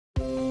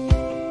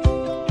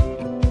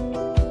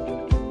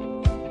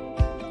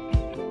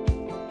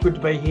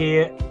good to be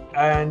here.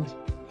 And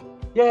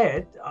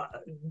yeah,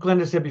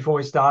 Glenda said before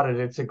we started,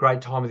 it's a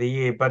great time of the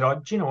year. But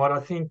do you know what?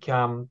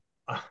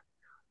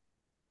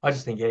 I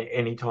just think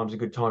any time's a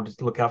good time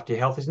to look after your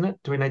health, isn't it?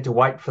 Do we need to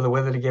wait for the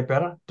weather to get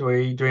better? Do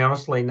we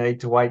honestly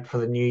need to wait for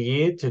the new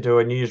year to do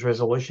a New Year's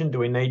resolution? Do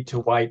we need to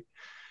wait,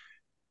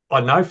 I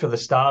don't know, for the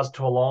stars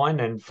to align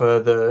and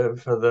for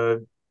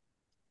the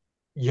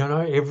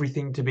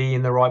everything to be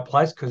in the right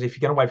place? Because if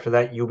you're going to wait for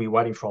that, you'll be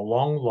waiting for a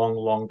long, long,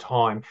 long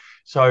time.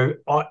 So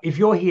if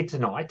you're here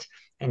tonight,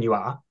 and you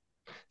are,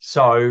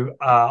 so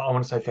I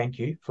want to say thank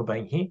you for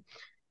being here.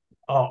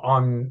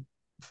 I'm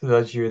For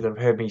those of you that have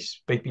heard me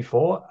speak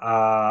before,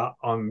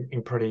 I'm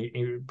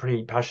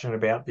pretty passionate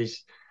about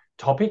this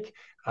topic,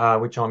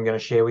 which I'm going to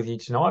share with you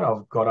tonight.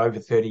 I've got over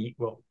 30,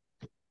 well,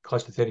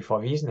 close to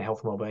 35 years in the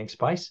health and wellbeing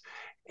space.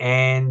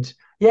 And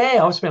yeah,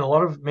 I've spent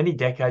many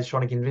decades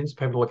trying to convince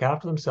people to look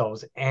after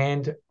themselves.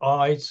 And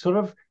I'm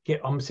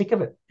sick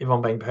of it, if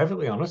I'm being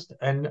perfectly honest.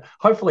 And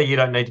hopefully you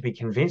don't need to be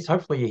convinced.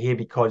 Hopefully you're here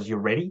because you're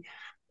ready.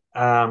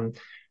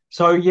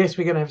 So yes,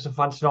 we're going to have some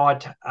fun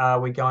tonight.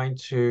 We're going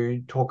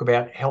to talk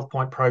about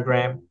Healthpointe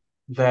Program.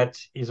 That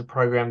is a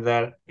program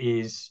that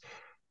is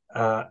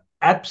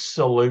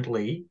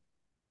absolutely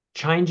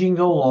changing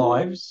the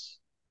lives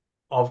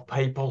of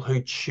people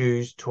who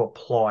choose to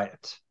apply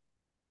it.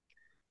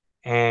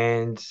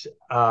 And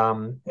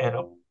I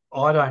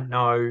don't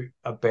know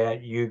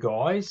about you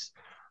guys,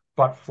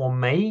 but for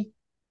me,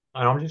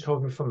 and I'm just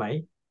talking for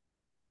me,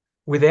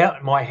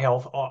 without my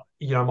health,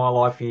 my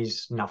life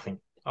is nothing.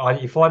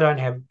 If I don't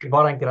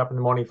get up in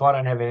the morning, if I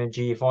don't have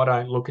energy, if I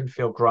don't look and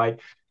feel great,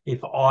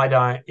 if I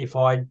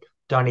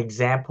don't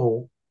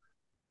example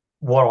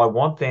what I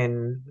want,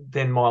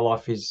 then my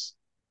life is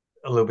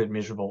a little bit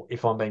miserable,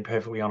 if I'm being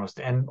perfectly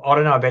honest. And I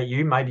don't know about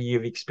you, maybe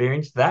you've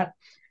experienced that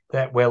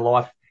where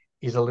life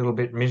is a little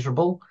bit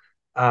miserable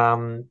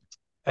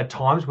at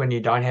times when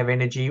you don't have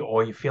energy,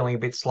 or you're feeling a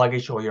bit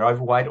sluggish, or you're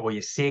overweight, or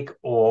you're sick,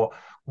 or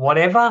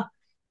whatever.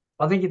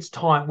 I think it's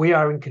time. We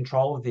are in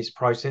control of this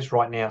process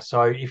right now.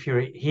 So if you're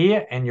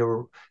here and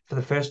you're for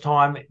the first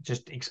time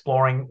just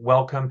exploring,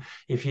 welcome.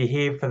 If you're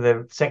here for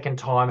the second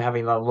time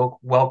having a look,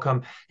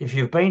 welcome. If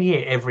you've been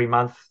here every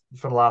month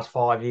for the last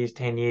 5 years,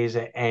 10 years,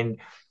 and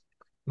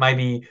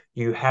maybe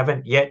you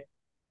haven't yet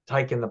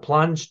taken the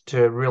plunge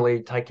to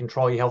really take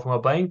control of your health and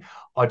well-being,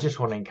 I just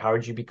want to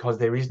encourage you, because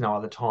there is no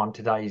other time.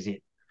 Today is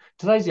it.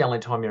 Today's the only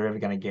time you're ever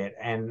going to get.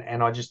 And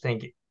I just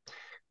think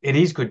it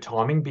is good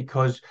timing,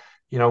 because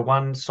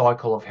one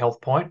cycle of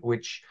Healthpointe,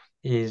 which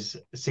is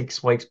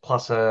 6 weeks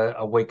plus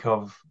a week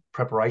of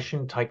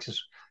preparation, takes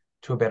us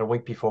to about a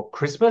week before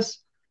Christmas.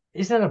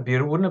 Isn't it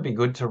beautiful? Wouldn't it be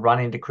good to run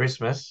into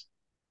Christmas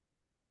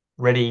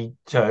ready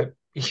to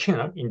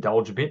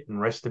indulge a bit and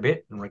rest a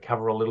bit and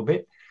recover a little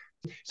bit?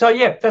 So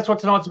yeah, that's what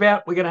tonight's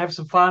about. We're going to have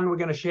some fun. We're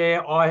going to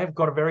share. I have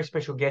got a very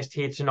special guest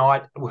here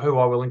tonight who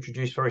I will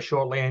introduce very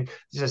shortly. And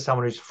this is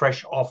someone who's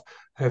fresh off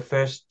her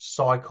first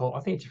cycle. I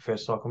think it's your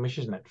first cycle, Mish,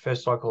 isn't it?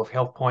 First cycle of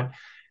Healthpointe.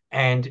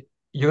 And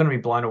you're going to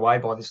be blown away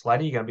by this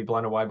lady. You're going to be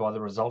blown away by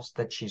the results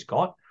that she's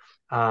got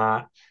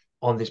on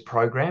this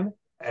program.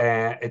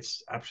 It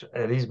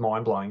is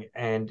mind-blowing.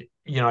 And,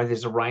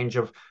 there's a range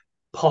of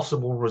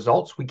possible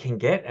results we can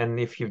get. And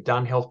if you've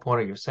done Healthpointe,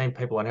 or you've seen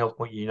people on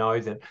Healthpointe, you know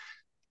that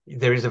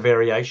there is a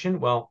variation.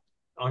 Well,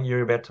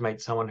 you're about to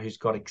meet someone who's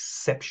got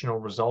exceptional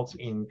results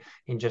in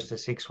just a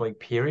 6-week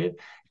period.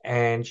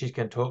 And she's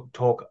going to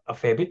talk a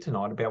fair bit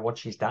tonight about what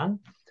she's done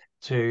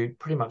to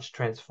pretty much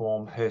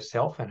transform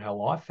herself and her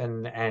life.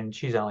 And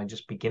she's only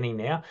just beginning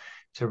now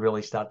to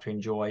really start to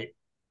enjoy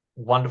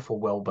wonderful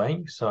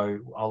well-being. So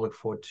I'll look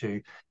forward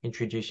to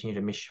introducing you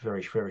to Mish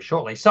very, very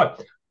shortly. So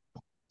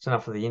it's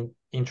enough of the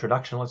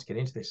introduction. Let's get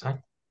into this, hey?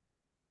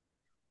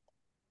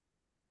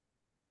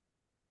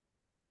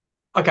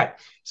 Okay,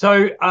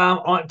 so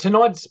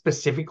tonight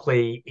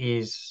specifically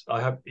is,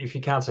 I hope if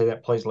you can't see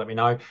that, please let me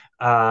know.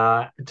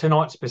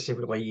 Tonight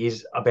specifically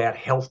is about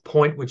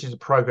Healthpointe, which is a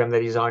program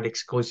that is owned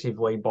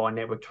exclusively by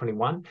Network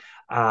 21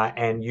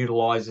 and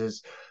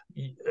utilises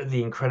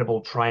the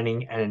incredible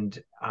training,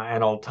 and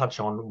I'll touch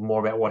on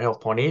more about what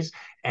Healthpointe is,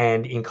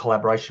 and in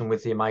collaboration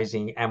with the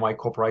amazing Amway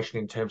Corporation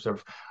in terms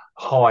of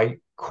high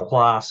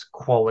class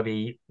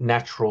quality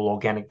natural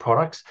organic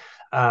products.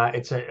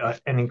 It's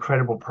an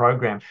incredible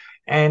program.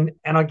 And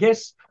I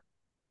guess,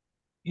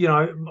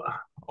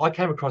 I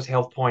came across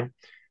Healthpointe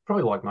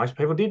probably like most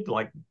people did,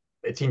 like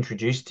it's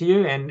introduced to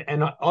you.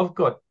 And I've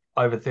got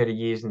over 30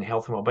 years in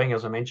health and wellbeing.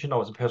 As I mentioned, I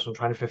was a personal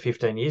trainer for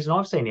 15 years, and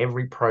I've seen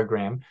every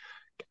program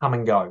come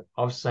and go.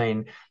 I've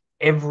seen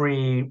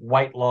every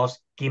weight loss,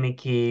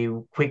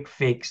 gimmicky, quick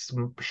fix,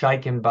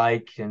 shake and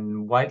bake,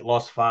 and weight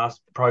loss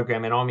fast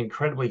program. And I'm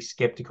incredibly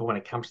skeptical when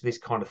it comes to this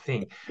kind of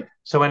thing.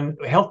 So when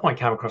Healthpointe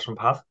came across my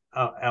path,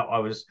 I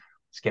was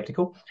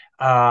skeptical.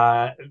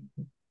 But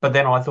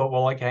then I thought,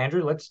 well, okay,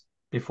 Andrew,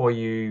 before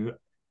you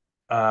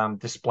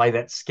display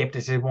that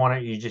skepticism, why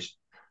don't you just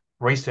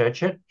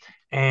research it?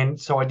 And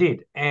so I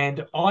did.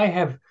 And I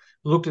have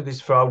looked at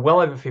this for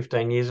well over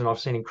 15 years, and I've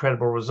seen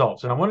incredible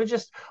results. And I want to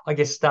just, I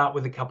guess, start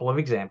with a couple of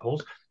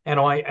examples. And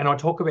I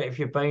talk about, if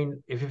you've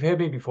heard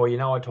me before, you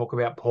know I talk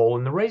about Paul.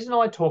 And the reason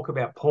I talk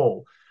about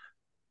Paul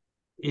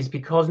is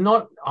because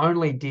not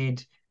only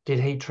did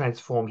he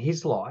transform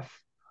his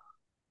life,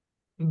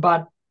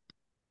 but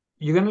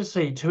you're going to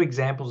see two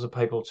examples of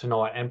people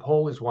tonight, and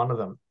Paul is one of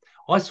them.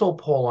 I saw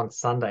Paul on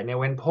Sunday. Now,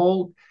 when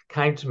Paul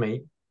came to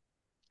me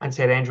and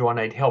said, Andrew, I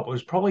need help, it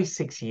was probably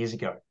 6 years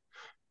ago,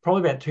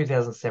 probably about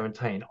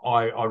 2017,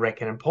 I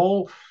reckon. And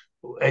Paul,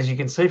 as you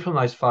can see from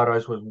those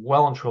photos, was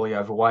well and truly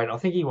overweight. I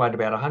think he weighed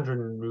about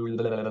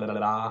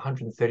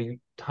 130,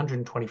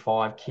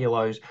 125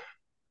 kilos.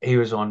 He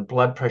was on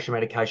blood pressure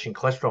medication,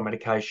 cholesterol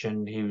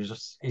medication.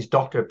 His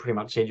doctor pretty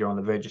much said, you're on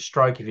the verge of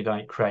stroke. If you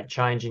don't create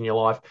change in your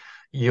life,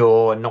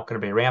 you're not going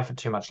to be around for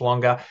too much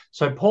longer.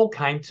 So Paul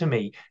came to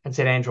me and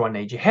said, Andrew, I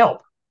need your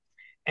help.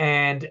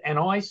 And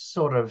I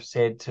sort of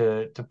said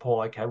to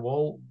Paul, okay,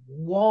 well,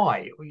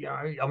 why? You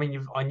know, I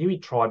mean, I knew he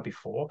tried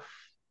before.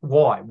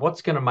 Why?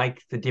 What's going to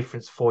make the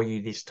difference for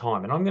you this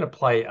time? And I'm going to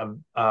play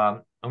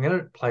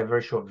a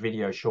very short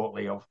video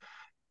shortly of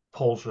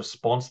Paul's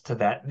response to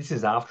that. This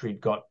is after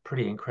he'd got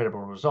pretty incredible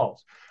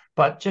results.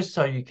 But just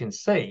so you can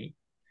see,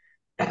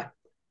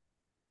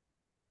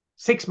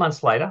 6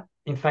 months later,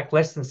 in fact,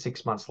 less than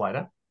 6 months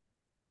later,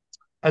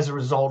 as a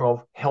result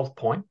of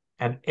Healthpointe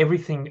and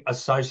everything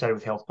associated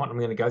with Healthpointe, I'm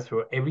going to go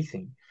through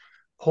everything.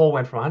 Paul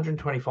went from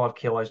 125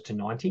 kilos to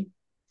 90.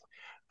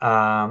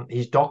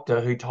 His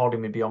doctor, who told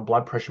him he'd be on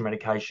blood pressure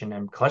medication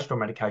and cholesterol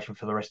medication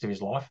for the rest of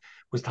his life,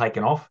 was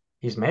taken off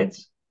his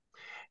meds.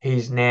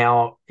 He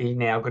now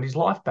got his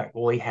life back.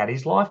 Well, he had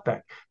his life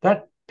back.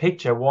 That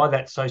picture, why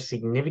that's so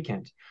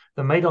significant,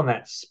 the meat on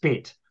that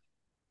spit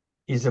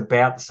is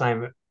about the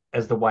same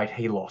as the weight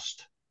he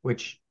lost,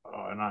 which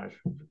I know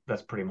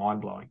that's pretty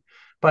mind-blowing.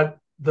 But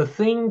the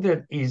thing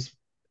that is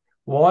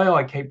why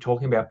I keep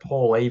talking about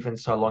Paul even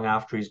so long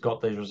after he's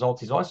got these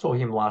results is I saw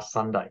him last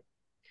Sunday.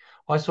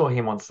 I saw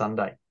him on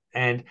Sunday,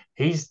 and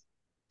he's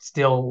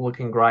still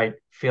looking great,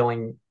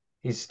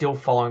 he's still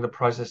following the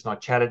process. And I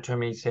chatted to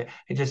him.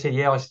 He just said,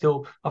 yeah,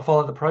 I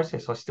follow the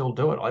process. I still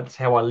do it. That's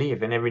how I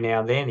live. And every now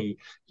and then he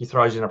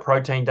throws in a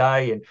protein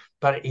day,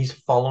 but he's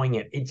following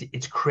it.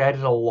 It's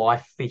created a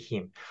life for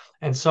him.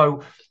 And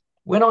so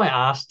when I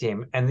asked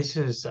him, and this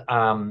is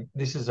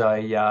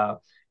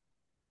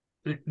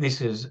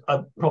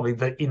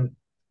probably in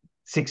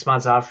 6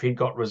 months after he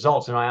got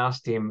results, and I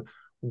asked him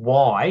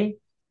why.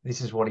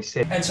 This is what he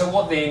said. And so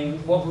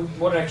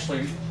what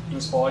actually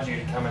inspired you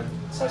to come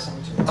and say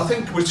something to us? I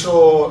think we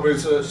saw, it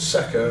was a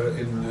Secker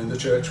in the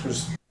church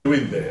was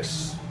doing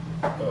this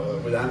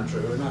with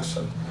Andrew, and I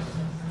said,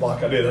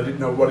 like I didn't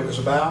know what it was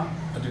about.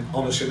 I didn't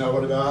honestly know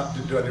what it was about,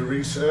 didn't do any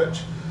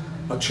research.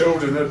 My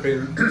children had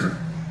been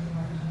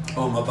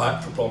on my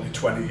back for probably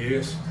 20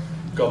 years.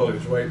 You've got to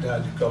lose weight,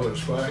 Dad, you've got to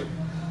lose weight.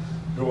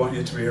 We want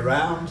you to be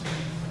around.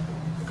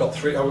 I've got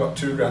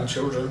 2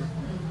 grandchildren.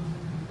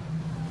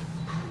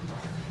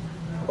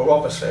 Well,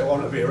 obviously I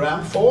wanted to be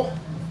around 4.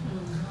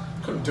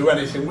 Couldn't do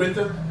anything with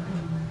them.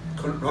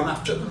 Couldn't run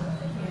after them.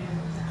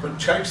 Couldn't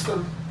chase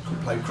them.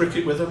 Couldn't play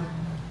cricket with them.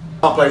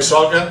 Can't play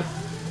soccer.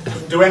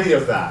 Couldn't do any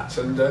of that.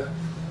 And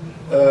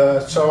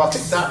so I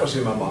think that was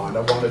in my mind.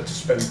 I wanted to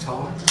spend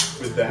time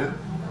with them.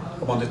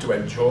 I wanted to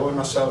enjoy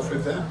myself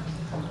with them.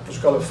 We've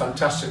got a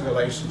fantastic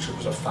relationship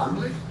as a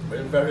family.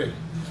 We're very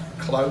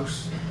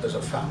close as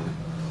a family.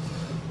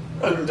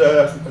 And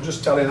I was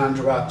just telling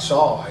Andrew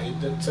outside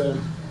that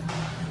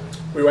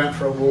we went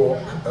for a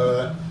walk,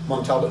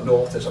 Montalbot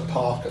North, there's a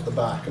park at the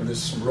back and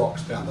there's some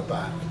rocks down the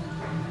back.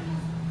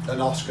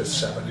 And Oscar's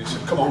 7, he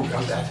said, come on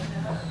Granddad,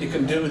 you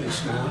can do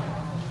this now.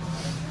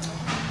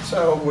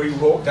 So we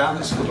walked down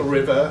this little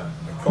river,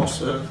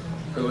 across a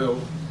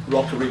little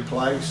rockery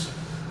place,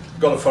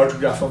 got a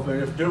photograph of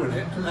me of doing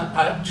it, and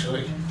I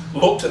actually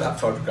looked at that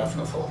photograph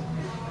and I thought,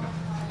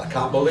 I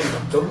can't believe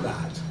I've done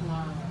that.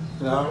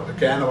 You know,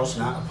 again, I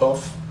wasn't out of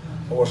puff,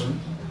 I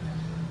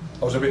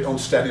was a bit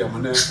unsteady on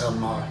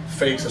my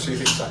feet. I see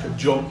things I could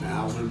jump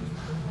now and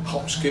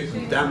hop, skip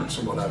and dance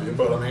and what have you.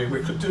 But I mean,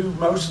 we could do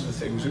most of the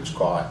things. It was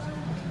quite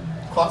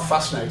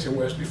fascinating,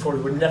 whereas before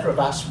he would never have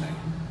asked me.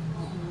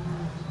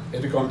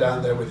 He'd have gone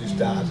down there with his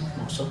dad,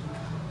 also,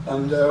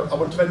 and I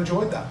would have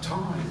enjoyed that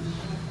time.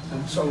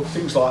 And so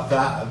things like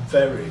that are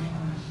they're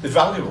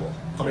valuable.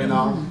 I mean,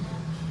 I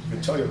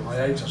can tell you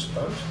my age, I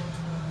suppose,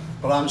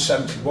 but I'm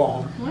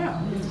 71,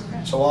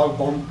 so I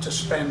want to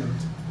spend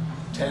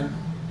 10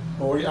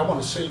 more years. I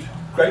want to see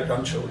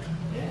great-grandchildren.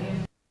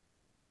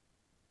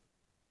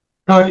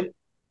 So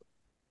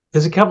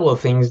there's a couple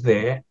of things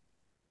there,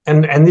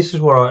 and this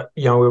is what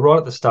we're right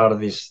at the start of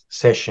this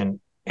session,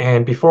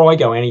 and before I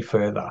go any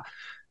further,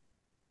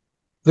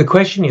 the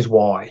question is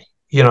why.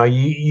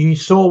 You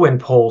saw when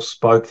Paul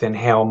spoke then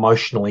how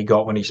emotional he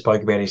got when he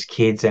spoke about his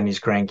kids and his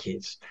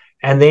grandkids.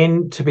 And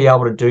then to be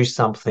able to do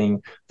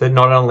something that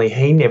not only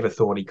he never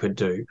thought he could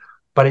do,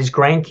 but his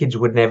grandkids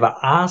would never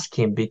ask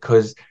him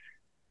because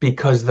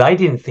they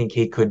didn't think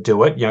he could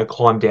do it,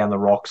 climb down the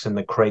rocks and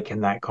the creek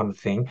and that kind of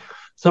thing.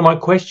 So my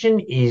question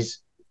is,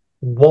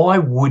 Why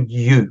would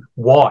you?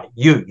 Why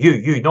you,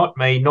 not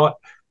me, not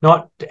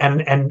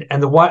and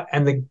the what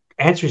and the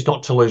answer is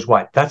not to lose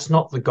weight. That's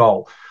not the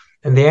goal.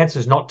 And the answer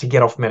is not to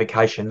get off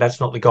medication. That's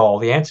not the goal.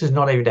 The answer is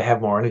not even to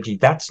have more energy.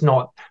 That's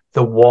not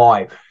the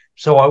why.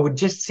 So I would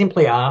just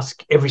simply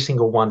ask every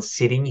single one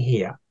sitting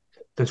here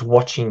that's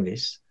watching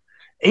this,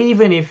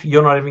 even if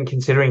you're not even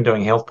considering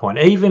doing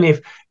Healthpointe, even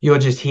if you're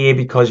just here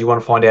because you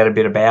want to find out a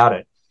bit about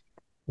it,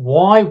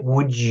 why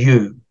would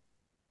you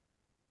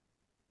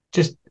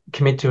just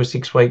commit to a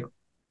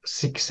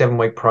 7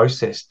 week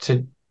process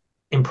to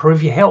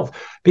improve your health?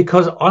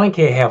 Because I don't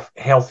care how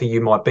healthy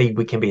you might be,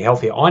 we can be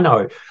healthier. I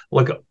know,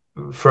 look,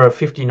 for a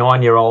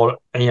 59-year-old,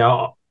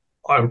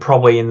 I'm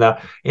probably in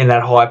that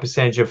high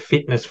percentage of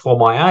fitness for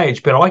my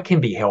age, but I can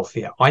be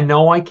healthier. I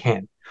know I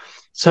can.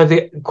 So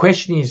the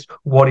question is,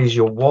 what is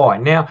your why?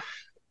 Now,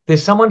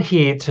 there's someone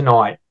here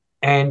tonight,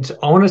 and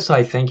I want to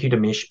say thank you to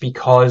Mish,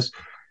 because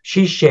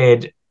she's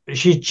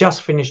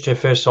just finished her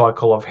first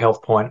cycle of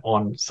Healthpointe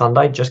on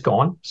Sunday, just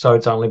gone. So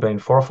it's only been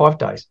 4 or 5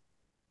 days.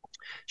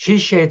 She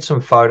shared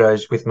some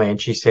photos with me,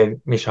 and she said,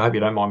 Mish, I hope you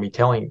don't mind me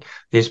telling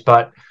this,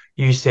 but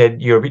you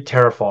said you're a bit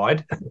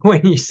terrified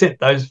when you sent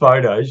those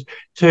photos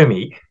to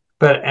me.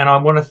 And I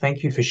want to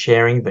thank you for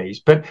sharing these.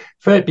 But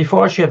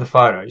before I share the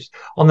photos,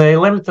 on the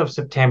 11th of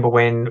September,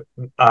 when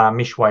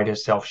Mish weighed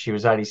herself, she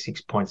was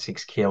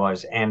 86.6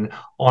 kilos. And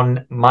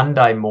on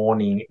Monday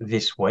morning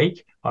this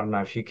week, I don't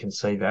know if you can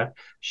see that,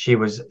 she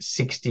was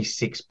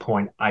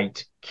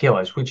 66.8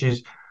 kilos, which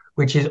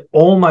is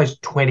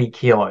almost 20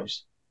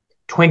 kilos.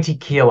 20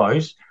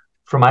 kilos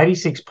from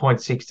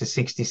 86.6 to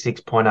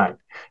 66.8.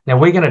 Now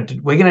we're going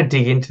to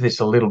dig into this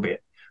a little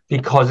bit,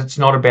 because it's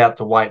not about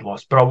the weight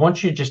loss, but I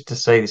want you just to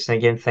see this. And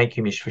again, thank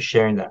you, Mish, for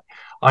sharing that.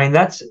 I mean,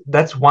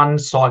 that's one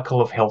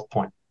cycle of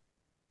Healthpointe.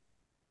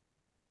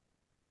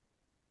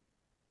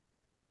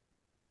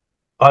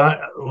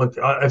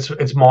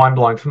 It's mind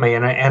blowing for me,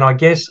 and I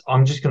guess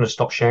I'm just going to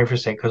stop sharing for a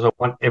second, because I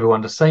want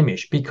everyone to see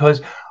Mish,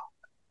 because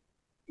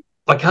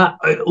I can't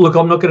look.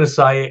 I'm not going to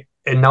say,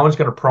 and no one's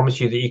going to promise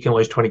you that you can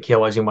lose 20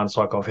 kilos in one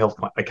cycle of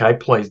Healthpointe. Okay,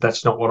 please,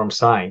 that's not what I'm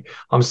saying.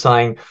 I'm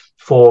saying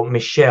for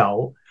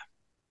Michelle,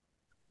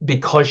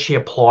 because she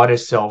applied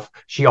herself,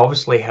 she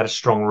obviously had a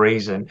strong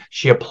reason.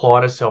 She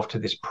applied herself to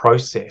this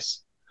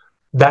process.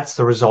 That's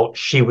the result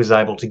she was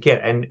able to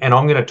get. And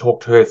I'm going to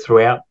talk to her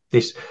throughout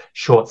this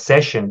short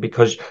session,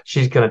 because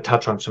she's going to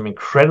touch on some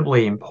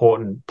incredibly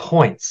important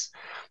points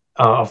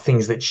of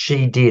things that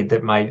she did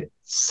that made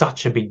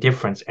such a big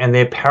difference. And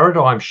they're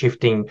paradigm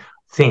shifting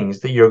things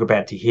that you're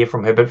about to hear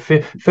from her. But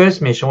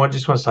first, Mish, I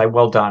just want to say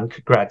well done.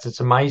 Congrats. It's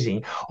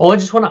amazing. All I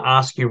just want to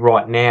ask you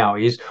right now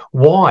is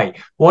why?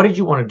 Why did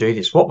you want to do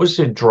this? What was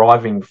the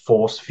driving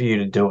force for you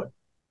to do it?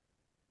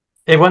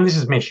 Everyone, this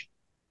is Mish.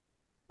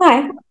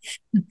 Hi.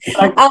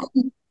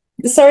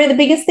 So the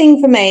biggest thing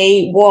for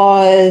me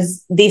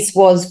was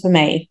for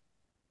me.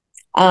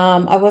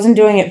 I wasn't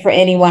doing it for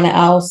anyone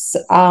else.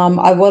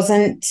 I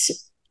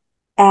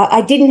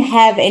didn't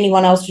have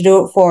anyone else to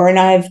do it for, and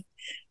I've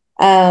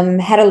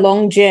had a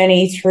long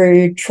journey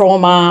through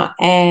trauma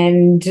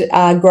and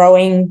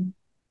growing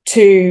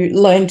to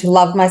learn to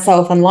love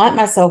myself and like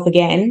myself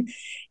again.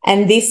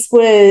 And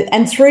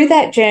through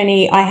that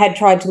journey, I had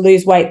tried to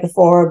lose weight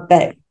before,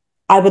 but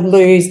I would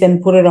lose,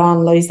 then put it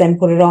on, lose, then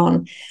put it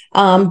on.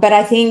 But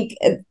I think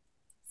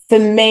for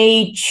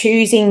me,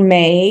 choosing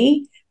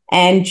me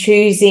and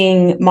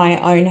choosing my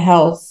own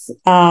health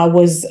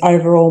was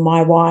overall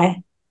my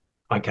why.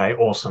 Okay,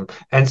 awesome.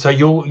 And so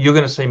you're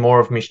going to see more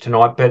of Mish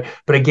tonight. But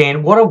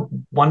again, what a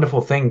wonderful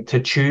thing to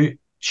choose.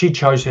 She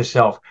chose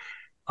herself.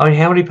 I mean,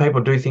 how many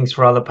people do things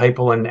for other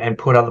people and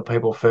put other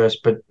people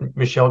first? But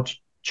Michelle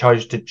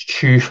chose to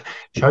choose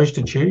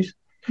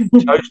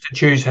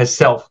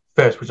herself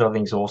first, which I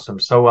think is awesome.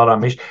 So well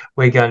done, Mish.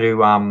 We're going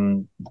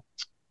to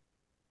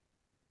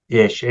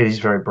it is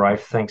very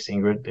brave. Thanks,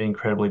 Ingrid.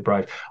 Incredibly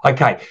brave.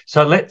 Okay,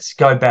 so let's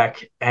go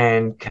back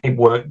and keep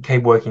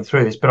working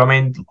through this. But I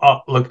mean,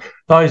 look,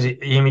 those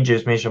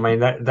images, Mish, I mean,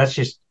 that's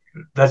just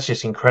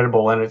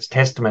incredible, and it's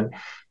testament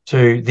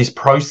to this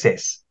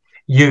process.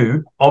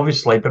 You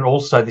obviously, but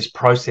also this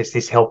process,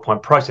 this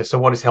Healthpointe process. So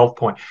what is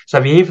Healthpointe? So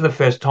if you're here for the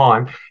first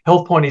time,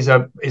 Healthpointe is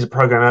a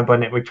program owned by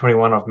Network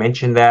 21. I've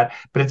mentioned that,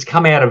 but it's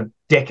come out of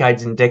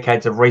decades and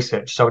decades of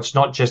research. So it's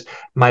not just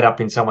made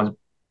up in someone's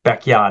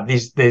backyard.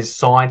 There's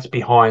science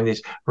behind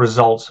this,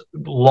 results,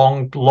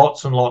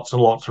 lots and lots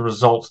and lots of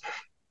results,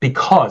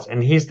 because,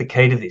 and here's the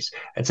key to this,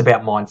 it's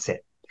about mindset.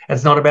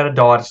 It's not about a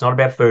diet, it's not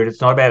about food,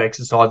 it's not about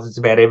exercise, it's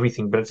about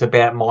everything, but it's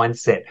about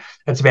mindset.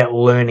 It's about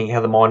learning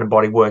how the mind and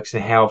body works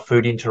and how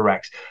food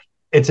interacts.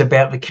 It's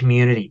about the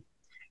community.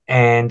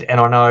 And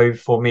I know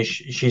for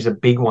Mish, she's a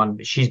big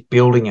one. She's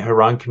building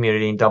her own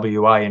community in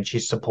WA, and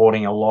she's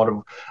supporting a lot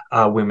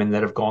of women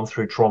that have gone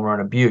through trauma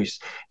and abuse.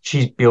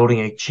 She's building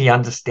it. She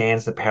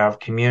understands the power of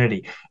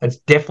community. It's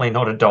definitely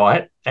not a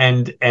diet,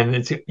 and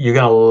you're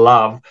going to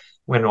love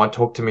when I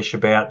talk to Mish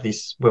about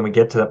this when we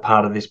get to that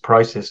part of this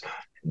process,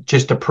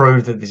 just to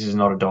prove that this is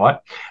not a diet,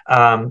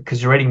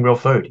 because you're eating real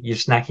food. You're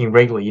snacking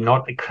regularly.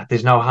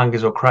 There's no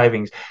hungers or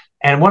cravings.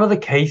 And one of the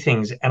key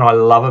things, and I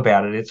love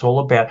about it, it's all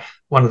about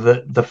one of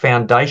the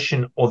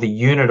foundation or the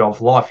unit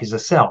of life is a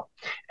cell.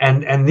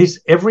 And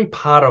this, every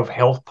part of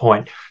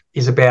Healthpointe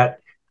is about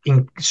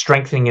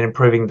strengthening and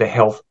improving the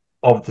health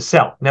of the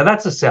cell. Now,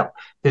 that's a cell.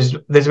 There's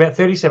about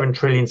 37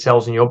 trillion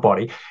cells in your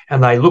body,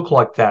 and they look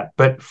like that.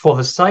 But for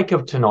the sake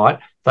of tonight,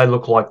 they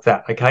look like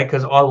that, okay?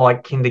 Because I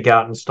like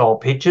kindergarten-style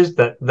pictures.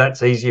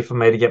 That's easier for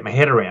me to get my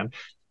head around.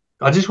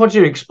 I just want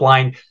you to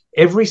explain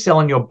every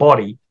cell in your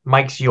body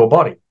makes your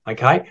body.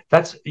 Okay,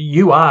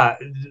 you are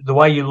the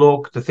way you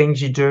look, the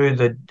things you do,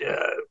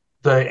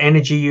 the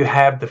energy you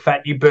have, the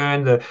fat you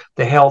burn,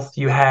 the health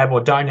you have or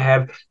don't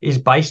have is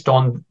based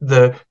on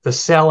the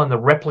cell and the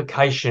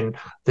replication,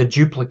 the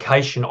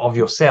duplication of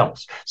your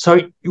cells.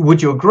 So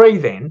would you agree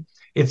then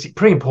it's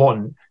pretty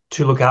important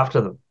to look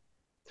after them?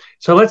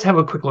 So let's have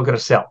a quick look at a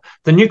cell.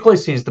 The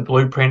nucleus is the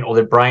blueprint or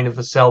the brain of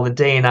the cell, the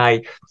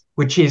DNA,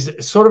 which is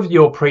sort of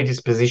your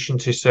predisposition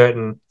to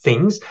certain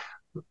things.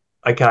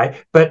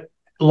 Okay, but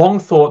long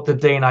thought the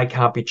DNA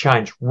can't be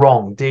changed.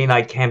 Wrong.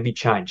 DNA can be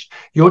changed.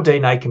 Your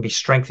DNA can be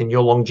strengthened.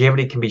 Your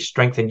longevity can be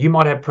strengthened. You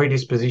might have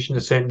predisposition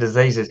to certain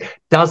diseases.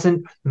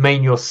 Doesn't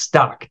mean you're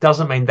stuck.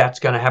 Doesn't mean that's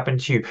going to happen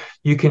to you.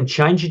 You can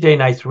change your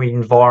DNA through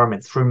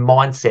environment, through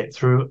mindset,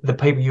 through the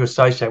people you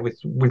associate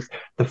with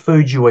the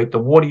food you eat, the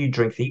water you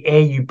drink, the air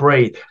you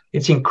breathe.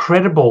 It's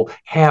incredible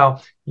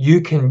how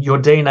your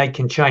DNA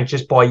can change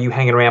just by you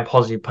hanging around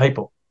positive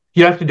people.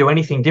 You don't have to do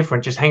anything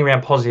different. Just hang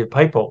around positive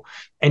people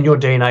and your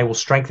DNA will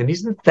strengthen.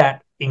 Isn't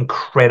that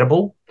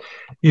incredible?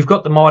 You've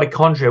got the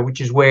mitochondria,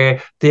 which is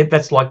where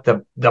that's like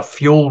the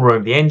fuel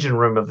room, the engine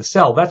room of the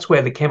cell. That's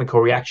where the chemical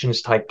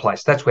reactions take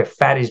place. That's where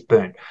fat is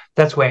burnt.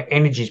 That's where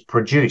energy is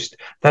produced.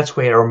 That's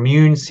where our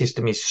immune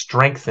system is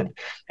strengthened.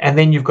 And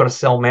then you've got a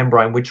cell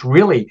membrane, which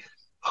really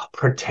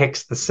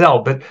protects the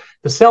cell. But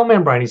the cell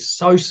membrane is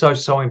so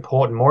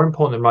important, more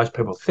important than most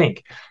people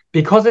think.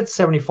 Because it's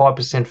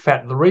 75%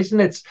 fat, the reason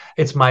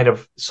it's made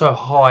of so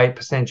high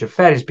percentage of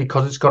fat is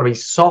because it's got to be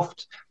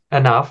soft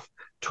enough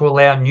to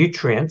allow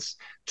nutrients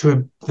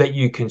that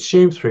you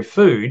consume through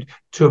food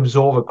to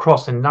absorb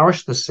across and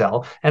nourish the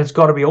cell. And it's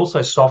got to be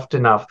also soft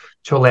enough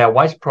to allow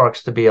waste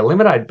products to be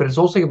eliminated. But it's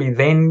also going to be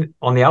then,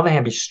 on the other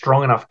hand, be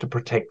strong enough to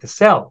protect the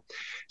cell.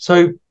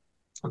 So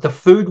the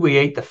food we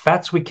eat, the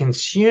fats we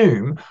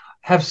consume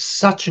have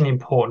such an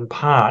important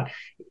part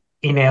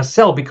in our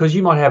cell, because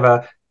you might have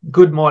a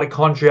good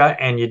mitochondria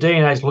and your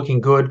DNA is looking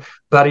good,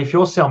 but if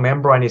your cell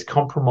membrane is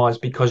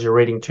compromised because you're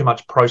eating too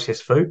much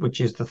processed food,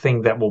 which is the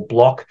thing that will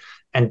block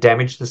and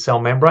damage the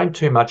cell membrane,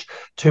 too much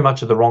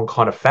of the wrong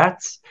kind of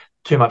fats,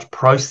 too much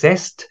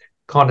processed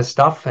kind of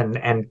stuff,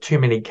 and too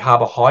many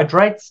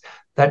carbohydrates,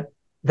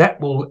 that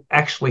will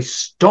actually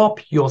stop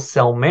your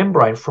cell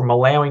membrane from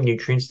allowing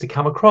nutrients to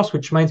come across,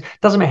 which means it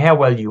doesn't matter how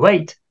well you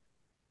eat.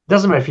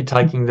 Doesn't matter if you're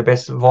taking the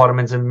best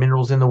vitamins and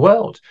minerals in the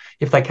world.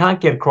 If they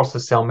can't get across the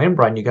cell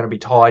membrane, you're going to be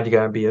tired, you're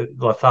going to be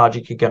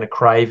lethargic, you're going to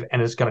crave,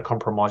 and it's going to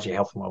compromise your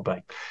health and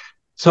well-being.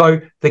 So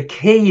the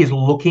key is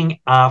looking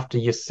after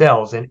your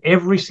cells, and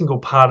every single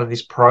part of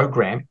this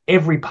program,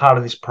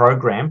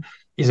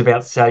 is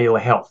about cellular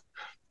health.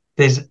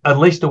 There's at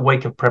least a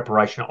week of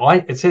preparation.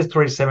 It says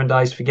 3 to 7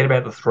 days. Forget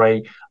about the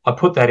 3. I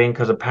put that in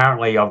because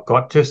apparently I've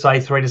got to say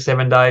 3 to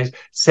 7 days.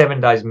 7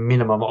 days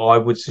minimum, I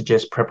would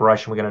suggest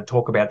preparation. We're going to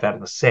talk about that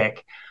in a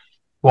sec.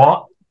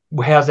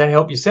 How's that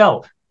help your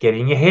cell?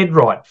 Getting your head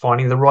right,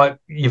 finding the right,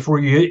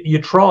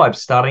 your tribe,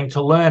 starting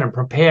to learn and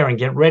prepare and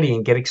get ready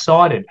and get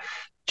excited.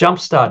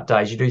 Jumpstart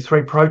days, you do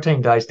 3 protein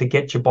days to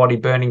get your body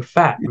burning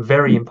fat.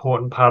 Very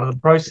important part of the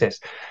process.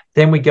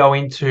 Then we go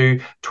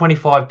into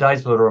 25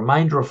 days, or the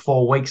remainder of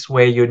 4 weeks,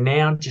 where you're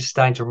now just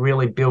starting to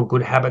really build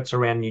good habits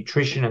around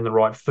nutrition and the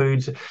right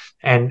foods.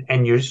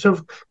 And you're sort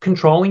of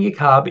controlling your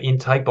carb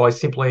intake by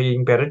simply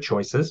eating better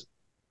choices.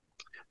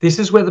 This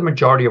is where the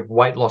majority of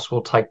weight loss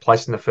will take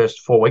place in the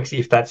first 4 weeks,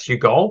 if that's your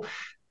goal.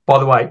 By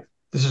the way,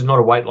 this is not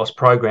a weight loss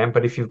program,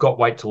 but if you've got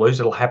weight to lose,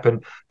 it'll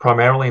happen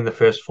primarily in the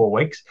first 4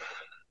 weeks.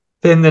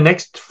 Then the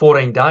next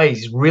 14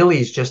 days really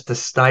is just to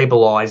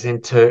stabilize,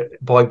 and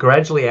by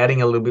gradually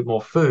adding a little bit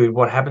more food,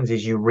 what happens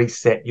is you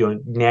reset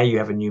now you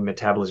have a new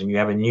metabolism, you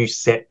have a new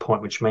set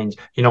point, which means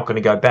you're not going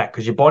to go back,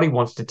 because your body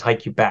wants to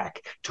take you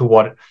back to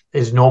what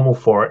is normal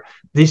for it.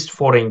 This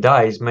 14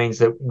 days means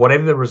that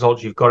whatever the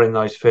results you've got in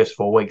those first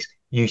 4 weeks,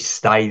 you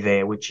stay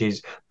there, which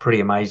is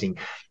pretty amazing.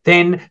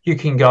 Then you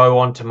can go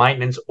on to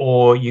maintenance,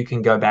 or you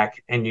can go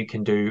back and you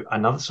can do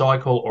another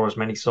cycle or as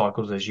many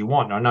cycles as you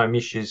want. I know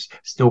Mish has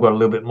still got a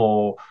little bit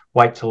more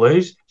weight to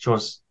lose. She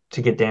wants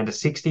to get down to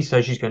 60,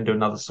 so she's going to do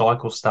another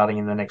cycle starting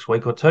in the next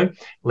week or two,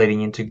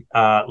 leading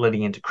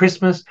into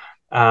Christmas.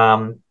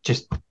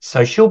 Just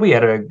so she'll be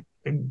at a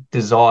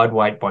desired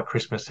weight by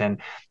Christmas, and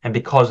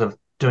because of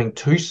doing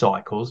 2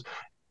 cycles,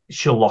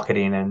 she'll lock it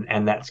in,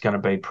 and that's going to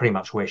be pretty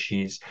much where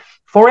she is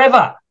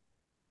forever.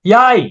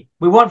 Yay!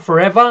 We want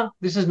forever.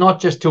 This is not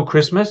just till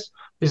Christmas.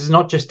 This is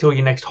not just till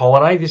your next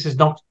holiday. This is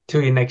not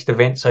till your next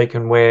event, so you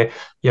can wear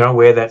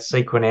that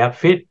sequin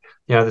outfit.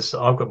 you know, this,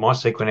 I've got my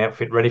sequin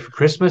outfit ready for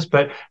Christmas,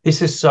 but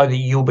this is so that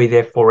you'll be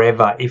there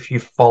forever if you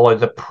follow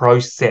the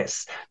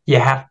process. You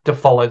have to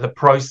follow the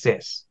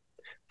process.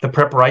 The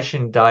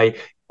preparation day,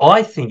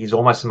 I think, is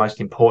almost the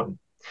most important,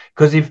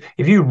 because if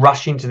you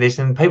rush into this,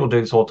 and people do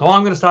this all the time,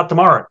 I'm going to start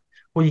tomorrow.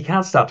 Well, you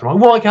can't start tomorrow.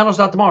 Why can't I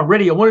start tomorrow? I'm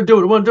ready. I want to do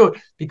it. I want to do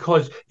it.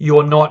 Because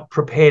you're not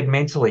prepared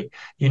mentally.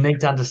 You need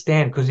to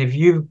understand, because if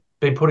you've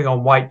been putting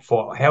on weight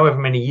for however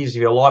many years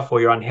of your life, or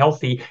you're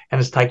unhealthy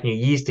and it's taken you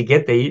years to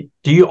get there,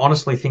 do you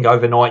honestly think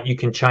overnight you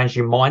can change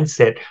your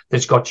mindset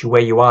that's got you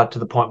where you are to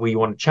the point where you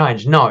want to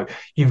change? No,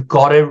 you've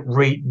got to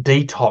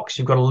detox.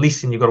 You've got to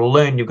listen. You've got to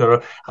learn. You've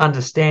got to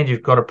understand.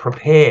 You've got to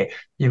prepare.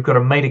 You've got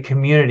to meet a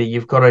community.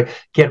 You've got to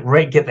get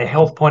the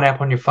Healthpointe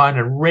app on your phone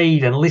and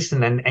read and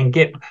listen and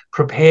get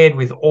prepared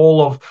with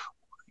all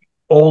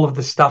of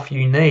the stuff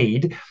you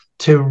need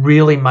to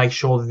really make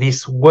sure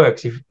this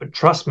works.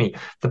 Trust me,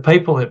 the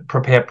people that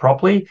prepare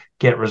properly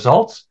get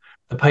results.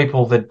 The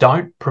people that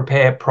don't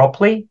prepare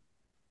properly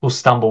will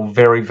stumble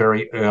very,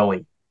 very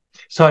early.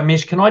 So,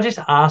 Mish, can I just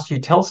ask you,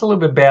 tell us a little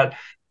bit about,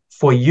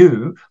 for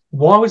you,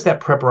 why was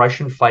that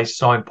preparation phase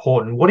so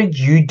important? What did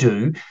you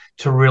do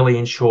to really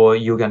ensure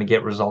you were going to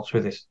get results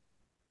with this?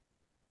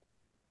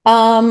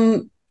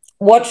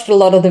 Watched a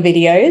lot of the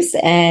videos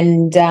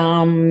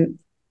and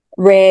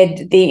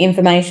read the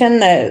information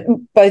that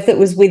both that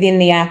was within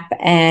the app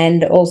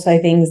and also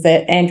things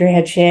that Andrew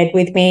had shared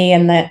with me,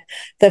 and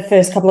the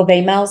first couple of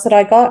emails that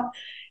I got.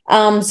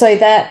 So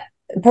that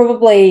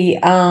probably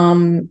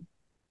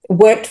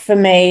worked for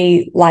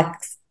me, like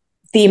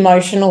the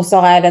emotional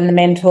side and the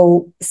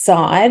mental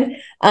side,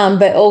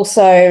 but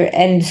also,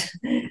 and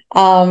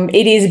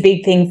it is a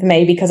big thing for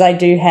me because I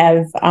do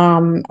have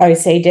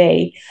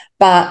OCD,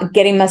 but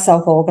getting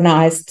myself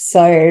organised.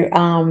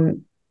 So,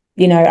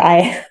 you know,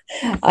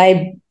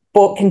 I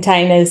bought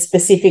containers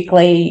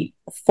specifically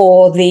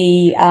for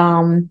the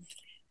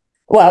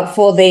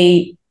for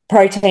the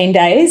protein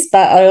days,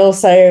 but I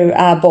also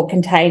bought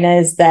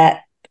containers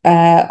that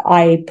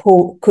I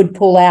could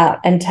pull out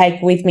and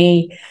take with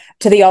me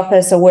to the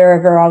office or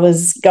wherever I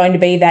was going to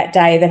be that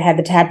day, that had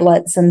the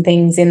tablets and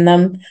things in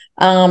them.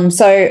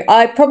 So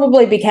I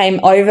probably became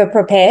over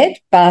prepared,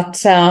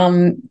 but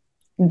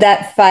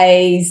that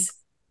phase,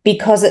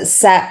 because it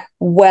sat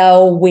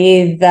well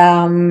with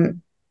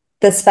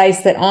the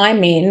space that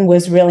I'm in,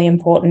 was really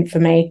important for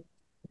me.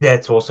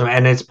 That's awesome.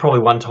 And it's probably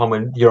one time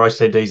when your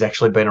OCD's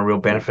actually been a real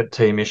benefit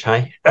to you, Mish,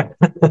 hey?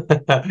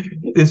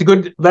 That's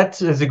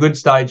a good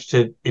stage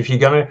to, if you're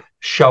going to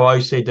show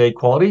OCD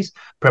qualities,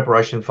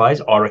 preparation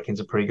phase, I reckon, is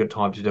a pretty good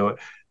time to do it.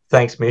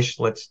 Thanks, Mish.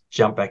 Let's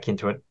jump back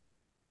into it.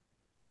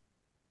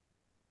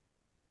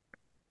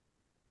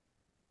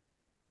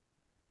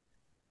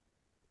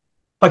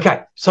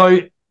 Okay,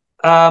 so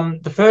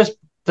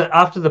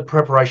after the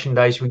preparation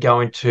days, we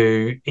go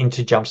into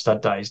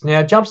jumpstart days.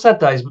 Now, jumpstart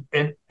days,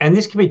 and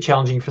this can be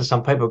challenging for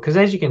some people because,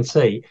 as you can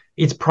see,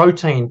 it's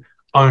protein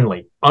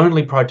only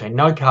protein,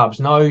 no carbs,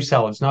 no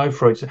salads, no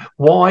fruits.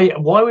 Why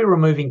are we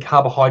removing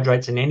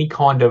carbohydrates in any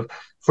kind of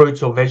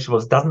fruits or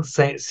vegetables?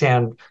 Doesn't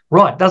sound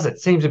right, does it?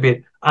 Seems a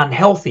bit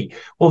unhealthy.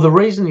 Well, the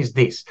reason is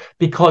this: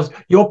 because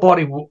your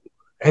body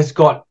has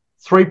got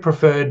three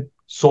preferred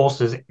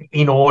sources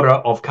in order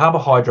of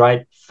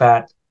carbohydrate,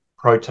 fat,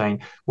 protein,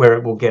 where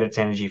it will get its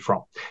energy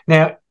from.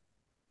 Now,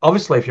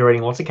 obviously, if you're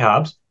eating lots of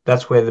carbs,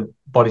 that's where the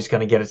body's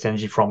going to get its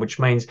energy from, which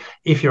means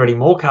if you're eating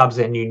more carbs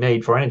than you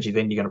need for energy,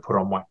 then you're going to put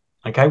on weight.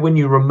 Okay, when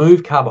you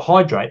remove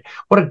carbohydrate,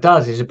 what it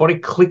does is your body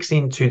clicks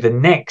into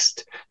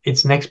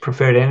its next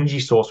preferred energy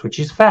source, which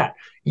is fat.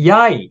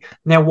 Yay.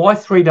 Now, why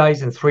 3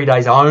 days and 3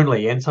 days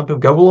only? And some people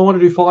go, well, I want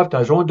to do 5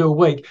 days, or I want to do a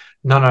week.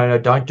 No,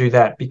 don't do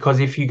that, because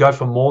if you go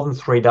for more than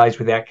 3 days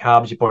without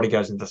carbs, your body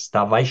goes into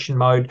starvation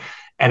mode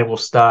and it will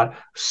start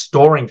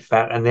storing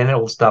fat, and then it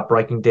will start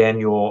breaking down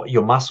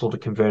your muscle to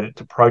convert it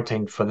to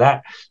protein for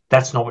that.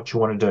 That's not what you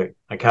want to do.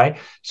 Okay,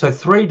 so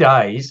 3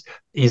 days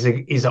is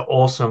an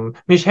awesome.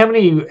 Mish, how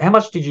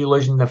much did you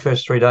lose in the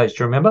first 3 days?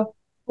 Do you remember? I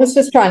was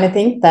just trying to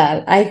think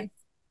that. I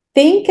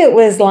think it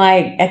was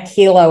like a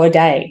kilo a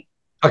day.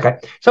 Okay,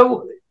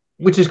 so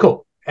which is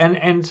cool.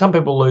 And some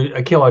people lose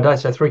a kilo a day,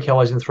 so 3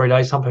 kilos in 3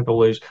 days. Some people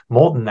lose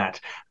more than that.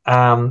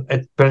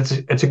 But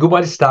it's a good way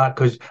to start,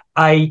 because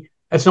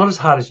it's not as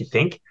hard as you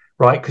think,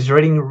 right? Because you're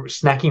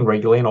snacking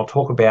regularly, and I'll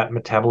talk about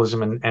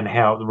metabolism and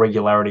how the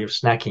regularity of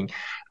snacking.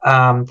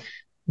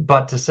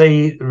 But to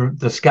see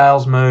the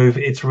scales move,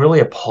 it's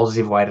really a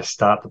positive way to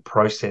start the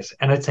process,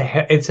 and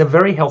it's a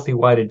very healthy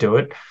way to do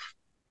it.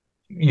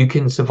 You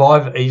can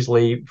survive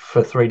easily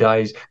for 3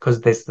 days because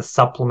there's the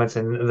supplements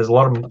and there's a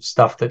lot of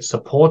stuff that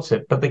supports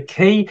it. But the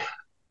key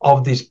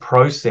of this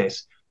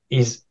process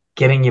is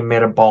getting your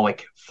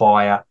metabolic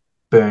fire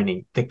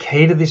burning. The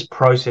key to this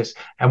process,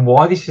 and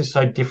why this is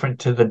so different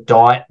to the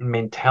diet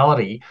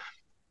mentality,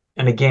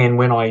 and again,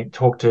 when I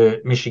talk to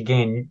Mish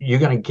again, you're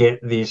going to get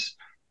this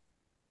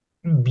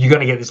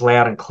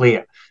loud and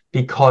clear,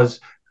 because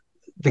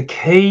the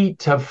key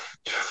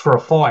for a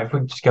fire, if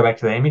we just go back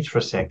to the image for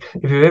a sec,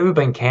 if you've ever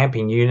been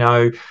camping, you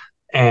know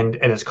and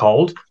it's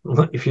cold,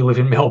 if you live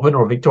in Melbourne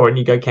or Victoria and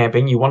you go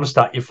camping, you want to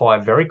start your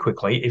fire very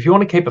quickly. If you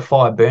want to keep a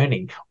fire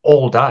burning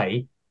all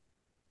day,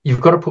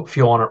 you've got to put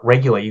fuel on it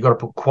regularly. You've got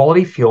to put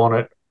quality fuel on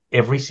it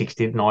every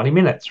 60 to 90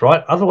 minutes,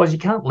 right? Otherwise, you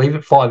can't leave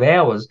it 5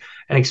 hours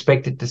and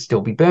expect it to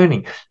still be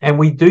burning. And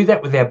we do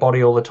that with our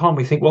body all the time.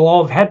 We think, well,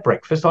 I've had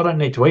breakfast. I don't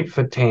need to eat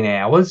for 10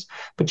 hours,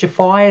 but your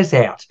fire's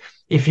out.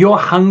 If you're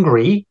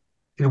hungry,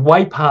 it's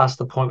way past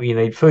the point where you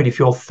need food. If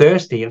you're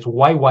thirsty, it's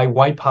way, way,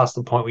 way past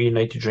the point where you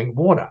need to drink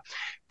water.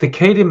 The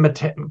key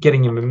to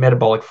getting your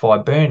metabolic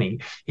fire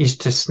burning is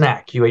to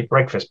snack. You eat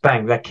breakfast,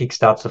 bang, that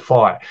kickstarts the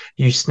fire.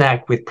 You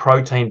snack with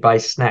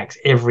protein-based snacks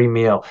every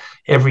meal,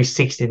 every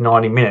 60 to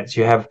 90 minutes.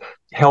 You have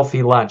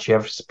healthy lunch, you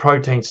have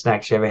protein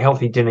snacks, you have a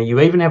healthy dinner.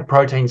 You even have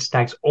protein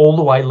snacks all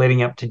the way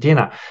leading up to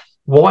dinner.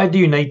 Why do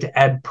you need to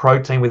add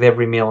protein with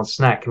every meal and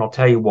snack? And I'll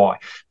tell you why.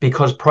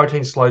 Because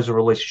protein slows the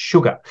release of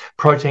sugar.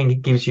 Protein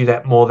gives you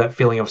that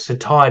feeling of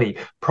satiety.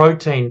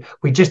 Protein,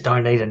 we just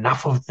don't eat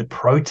enough of the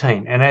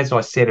protein. And as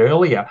I said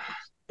earlier,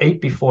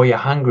 eat before you're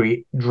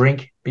hungry,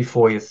 drink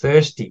before you're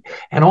thirsty.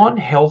 And on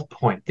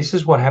Healthpointe, this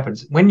is what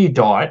happens when you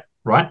diet,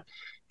 right?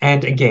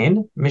 And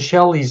again,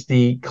 Michelle is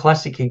the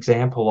classic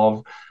example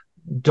of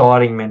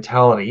dieting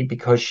mentality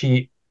because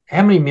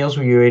how many meals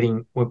were you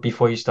eating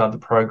before you started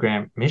the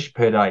program, Mish,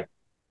 per day?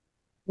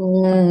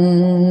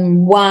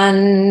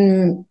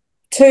 1,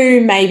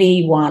 2,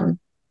 maybe 1.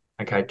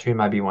 Okay, 2,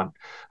 maybe 1.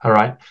 All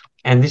right.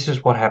 And this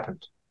is what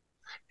happened.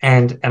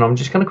 And I'm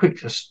just going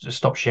to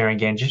stop sharing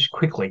again, just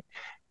quickly,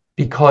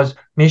 because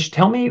Mish,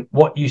 tell me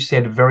what you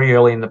said very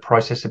early in the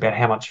process about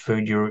how much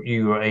food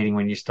you were eating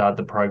when you started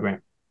the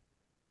program.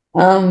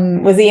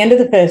 Was the end of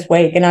the first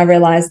week, and I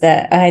realized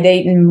that I had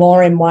eaten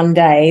more in one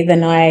day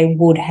than I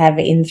would have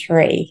in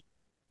 3.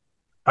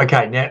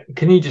 Okay, now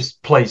can you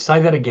just please say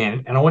that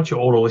again? And I want you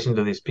all to listen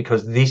to this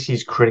because this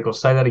is critical.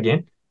 Say that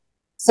again.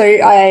 So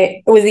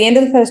it was the end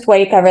of the first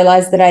week. I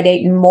realized that I'd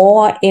eaten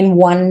more in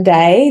one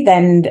day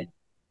than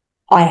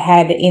I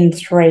had in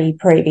 3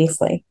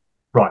 previously.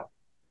 Right.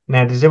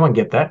 Now, does everyone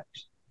get that?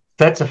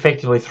 That's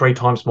effectively 3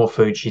 times more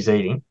food she's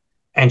eating,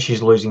 and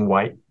she's losing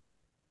weight,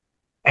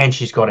 and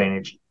she's got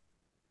energy.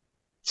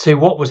 See,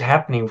 what was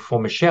happening for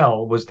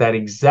Michelle was that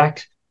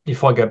exact,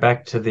 if I go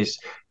back to this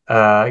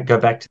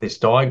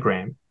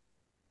diagram,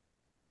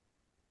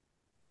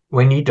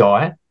 when you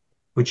diet,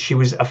 which she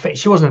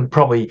wasn't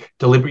probably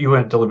deliberate, you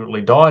weren't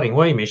deliberately dieting,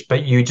 were you, Mish?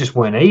 But you just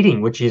weren't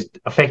eating, which is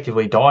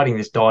effectively dieting,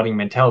 this dieting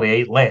mentality,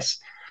 eat less.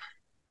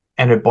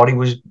 And her body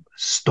was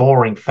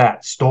storing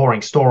fat,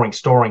 storing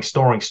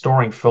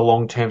for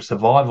long-term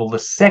survival. The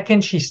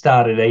second she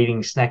started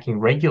eating, snacking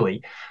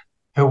regularly,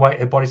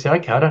 her body said,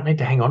 okay, I don't need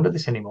to hang on to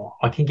this anymore.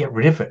 I can get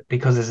rid of it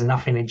because there's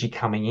enough energy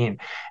coming in.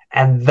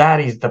 And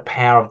that is the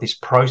power of this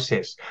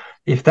process.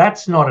 If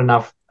that's not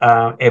enough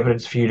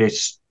evidence for you to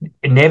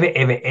never,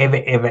 ever,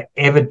 ever, ever,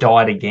 ever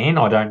diet again,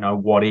 I don't know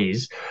what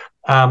is.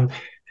 And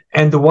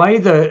the way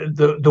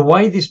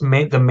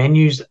the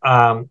menus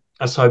are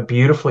so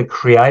beautifully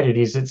created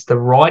is it's the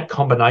right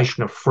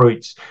combination of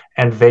fruits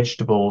and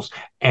vegetables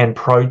and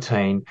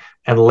protein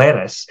and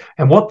lettuce.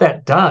 And what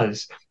that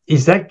does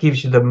is that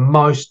gives you the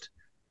most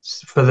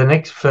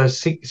for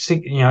six,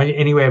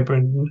 anywhere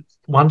from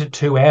 1 to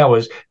 2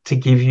 hours to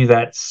give you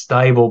that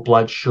stable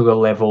blood sugar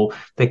level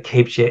that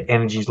keeps your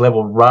energies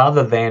level,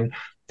 rather than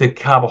the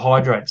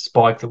carbohydrate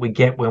spike that we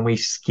get when we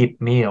skip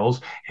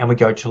meals and we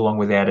go too long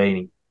without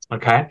eating.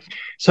 Okay,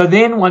 so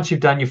then once you've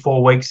done your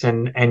 4 weeks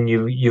and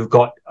you've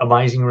got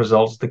amazing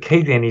results, the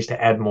key then is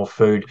to add more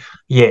food.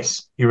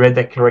 Yes, you read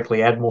that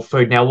correctly, add more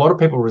food. Now, a lot of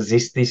people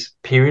resist this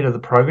period of the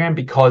program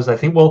because they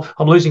think, well,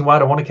 I'm losing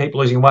weight, I want to keep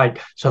losing weight.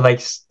 So they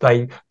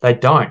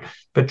don't.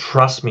 But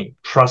trust me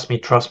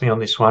on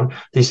this one.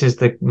 This is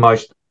the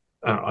most,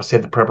 I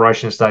said the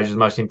preparation stage is the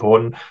most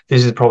important.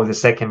 This is probably the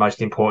second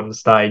most important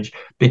stage,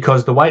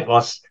 because the weight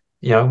loss,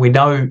 we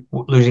know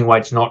losing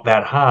weight's not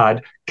that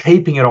hard.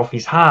 Keeping it off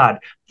is hard.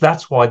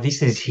 That's why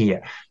this is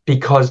here,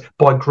 because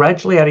by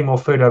gradually adding more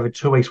food over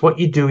 2 weeks, what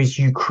you do is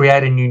you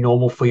create a new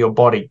normal for your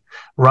body,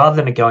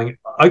 rather than going,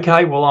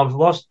 okay, well, I've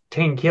lost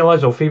 10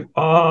 kilos or 50.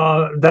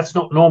 Oh, that's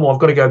not normal. I've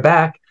got to go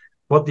back.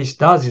 What this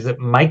does is it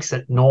makes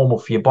it normal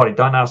for your body.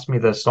 Don't ask me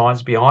the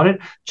science behind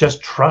it.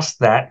 Just trust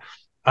that.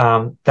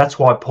 That's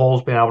why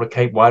Paul's been able to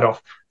keep weight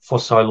off for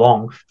so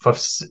long, for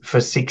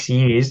 6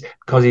 years,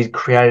 because he's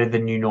created the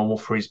new normal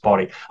for his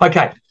body.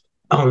 Okay,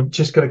 I'm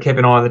just got to keep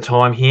an eye on the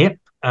time here.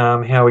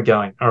 How are we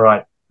going? All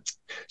right.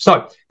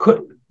 So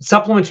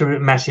supplements are a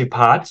massive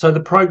part. So the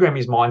program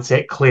is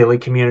mindset, clearly,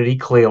 community,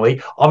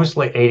 clearly,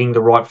 obviously eating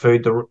the right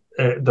food,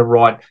 the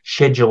right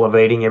schedule of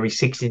eating every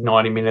 60 to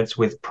 90 minutes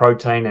with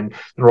protein and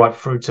the right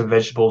fruits and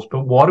vegetables.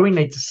 But why do we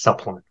need to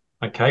supplement?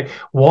 Okay,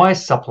 why are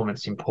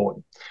supplements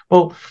important?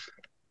 Well,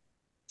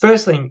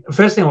 First thing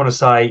I want to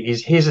say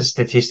is, here's a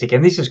statistic,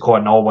 and this is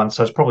quite an old one,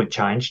 so it's probably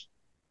changed.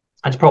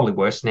 It's probably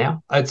worse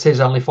now. It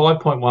says only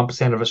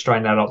 5.1% of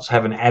Australian adults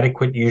have an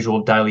adequate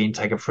usual daily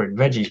intake of fruit and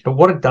veggies. But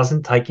what it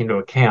doesn't take into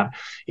account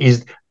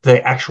is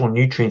the actual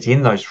nutrients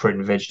in those fruit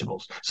and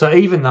vegetables. So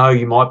even though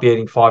you might be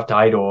eating 5 to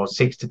 8 or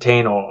 6 to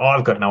 10, or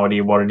I've got no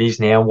idea what it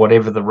is now,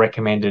 whatever the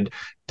recommended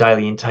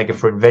daily intake of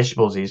fruit and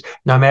vegetables is,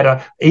 no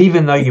matter,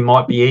 even though you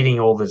might be eating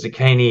all the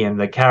zucchini and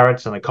the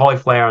carrots and the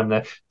cauliflower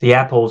and the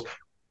apples,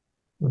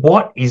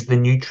 what is the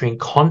nutrient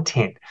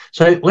content?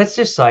 So let's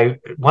just say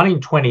 1 in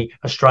 20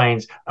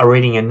 Australians are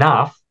eating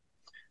enough.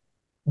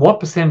 What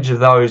percentage of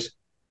those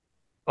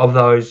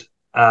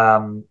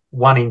 1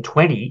 in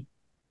 20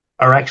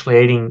 are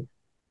actually eating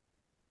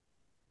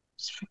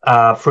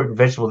fruit and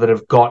vegetables that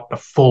have got a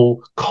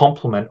full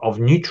complement of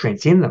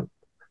nutrients in them?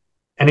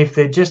 And if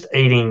they're just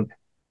eating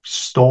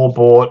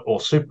store-bought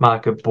or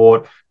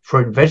supermarket-bought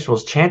fruit and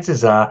vegetables,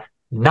 chances are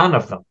none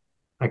of them,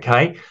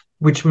 okay?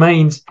 Which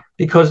means,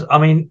 because, I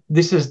mean,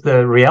 this is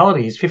the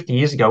reality, is 50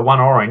 years ago, 1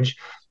 orange,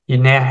 you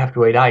now have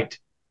to eat 8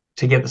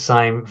 to get the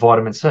same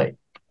vitamin C.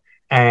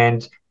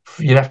 And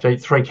you'd have to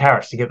eat 3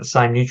 carrots to get the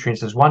same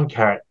nutrients as 1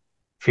 carrot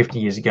 50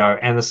 years ago,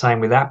 and the same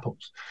with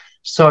apples.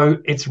 So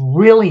it's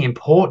really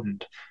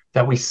important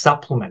that we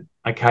supplement,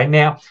 okay?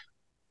 Now,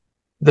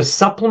 the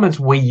supplements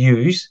we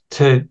use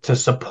to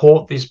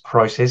support this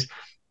process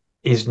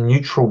is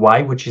Neutral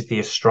Whey, which is the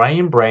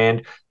Australian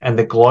brand, and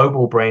the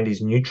global brand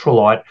is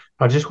Neutralite.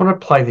 I just want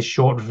to play this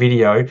short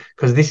video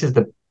because this is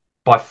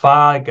by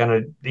far going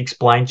to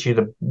explain to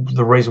you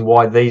the reason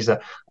why these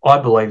are, I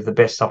believe, the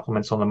best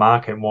supplements on the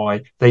market, and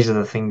why these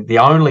are the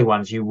only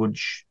ones you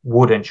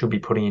would and should be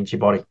putting into your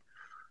body.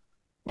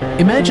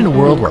 Imagine a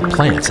world where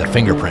plants have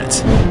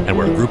fingerprints, and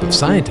where a group of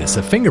scientists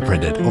have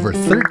fingerprinted over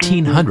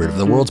 1,300 of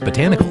the world's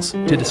botanicals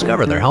to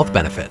discover their health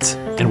benefits,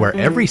 and where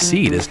every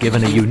seed is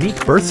given a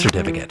unique birth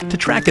certificate to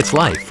track its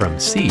life from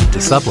seed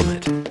to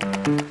supplement.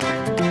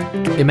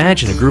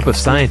 Imagine a group of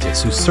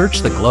scientists who search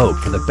the globe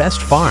for the best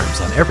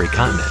farms on every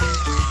continent,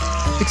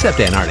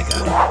 except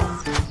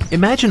Antarctica.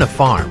 Imagine a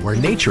farm where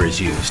nature is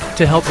used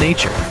to help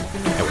nature,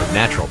 and where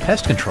natural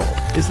pest control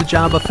is the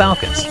job of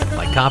falcons,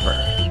 like copper,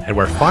 and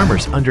where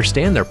farmers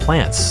understand their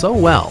plants so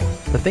well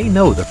that they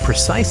know the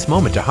precise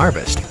moment to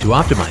harvest to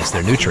optimize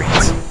their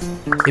nutrients.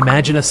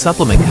 Imagine a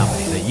supplement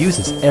company that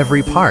uses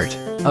every part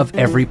of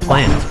every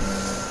plant,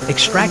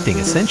 extracting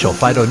essential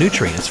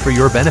phytonutrients for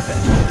your benefit,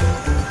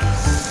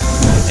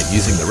 and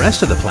using the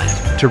rest of the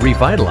plant to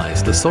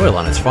revitalize the soil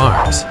on its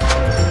farms.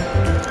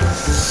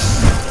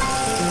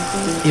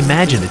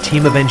 Imagine a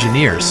team of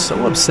engineers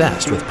so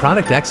obsessed with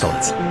product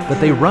excellence that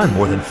they run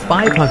more than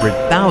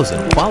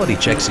 500,000 quality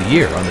checks a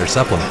year on their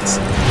supplements.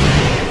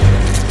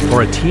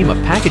 Or a team of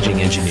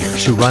packaging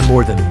engineers who run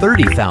more than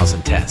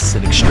 30,000 tests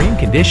in extreme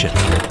conditions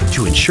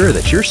to ensure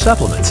that your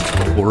supplements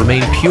will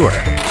remain pure,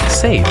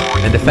 safe,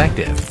 and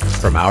effective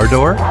from our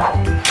door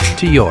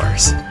to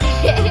yours.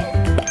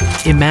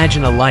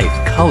 Imagine a life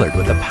colored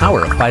with the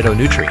power of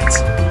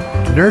phytonutrients,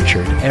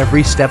 nurtured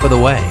every step of the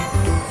way.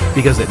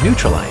 Because at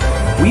Neutralite,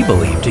 we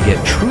believe to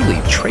get truly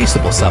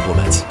traceable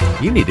supplements,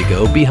 you need to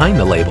go behind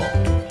the label.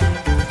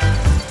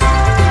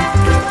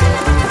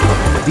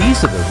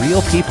 These are the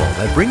real people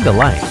that bring to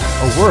life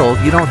a world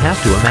you don't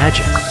have to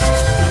imagine.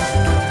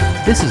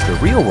 This is the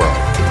real world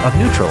of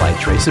Neutralite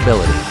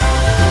traceability.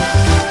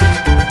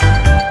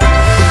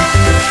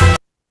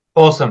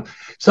 Awesome.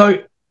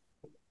 So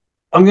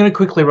I'm going to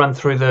quickly run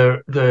through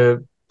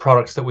the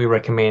products that we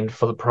recommend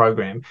for the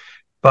program,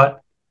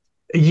 but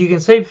you can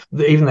see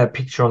even that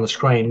picture on the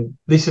screen,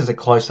 this is a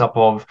close-up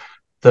of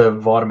the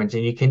vitamins,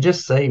 and you can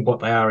just see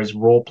what they are is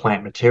raw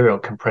plant material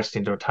compressed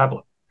into a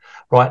tablet,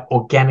 right?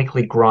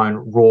 Organically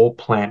grown raw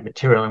plant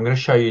material. I'm going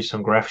to show you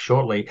some graphs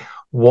shortly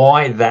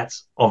why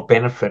that's of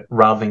benefit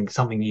rather than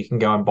something you can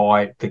go and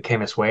buy at the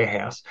Chemist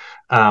Warehouse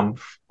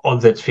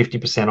that's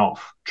 50%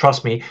 off.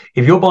 Trust me,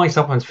 if you're buying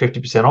supplements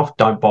 50% off,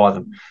 don't buy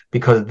them,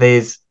 because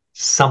there's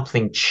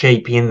something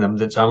cheap in them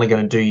that's only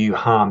going to do you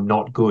harm,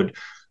 not good.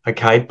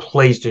 Okay,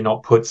 please do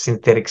not put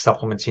synthetic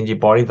supplements into your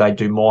body. They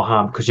do more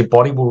harm because your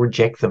body will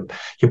reject them.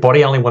 Your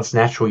body only wants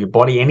natural. Your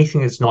body,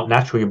 anything that's not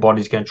natural, your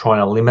body's going to try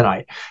and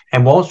eliminate.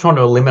 And while it's trying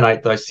to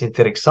eliminate those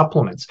synthetic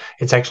supplements,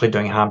 it's actually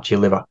doing harm to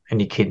your liver and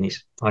your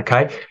kidneys.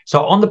 Okay,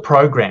 so on the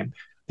program,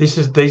 these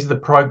are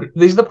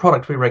the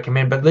products we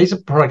recommend, but these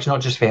are products not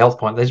just for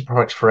Healthpointe. These are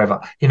products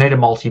forever. You need a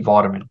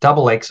multivitamin,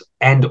 XX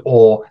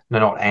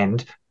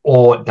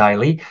or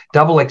daily.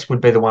 XX would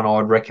be the one I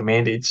would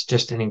recommend. It's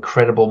just an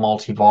incredible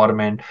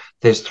multivitamin.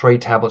 There's 3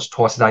 tablets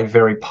twice a day,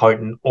 very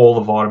potent, all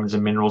the vitamins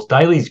and minerals.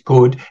 Daily is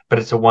good, but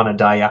it's a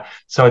 1-a-dayer.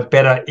 So it's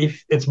better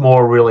if it's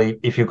more really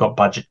if you've got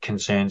budget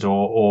concerns,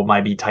 or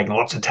maybe taking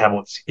lots of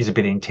tablets is a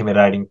bit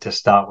intimidating to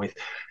start with.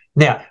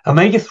 Now,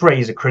 omega-3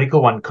 is a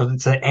critical one because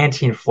it's an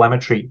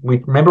anti-inflammatory.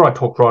 Remember I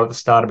talked right at the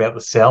start about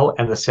the cell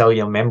and the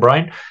cellular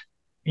membrane.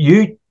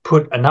 You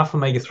put enough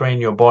omega-3 in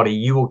your body,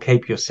 you will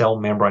keep your cell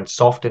membrane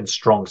soft and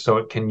strong so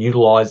it can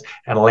utilize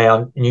and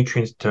allow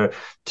nutrients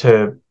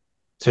to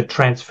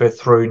transfer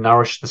through,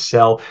 nourish the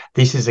cell.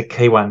 This is a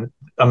key one.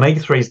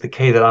 Omega-3 is the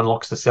key that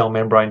unlocks the cell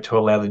membrane to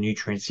allow the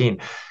nutrients in.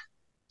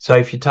 So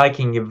if you're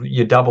taking your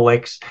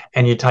XX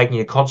and you're taking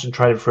your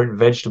concentrated fruit and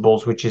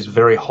vegetables, which is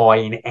very high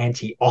in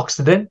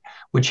antioxidant,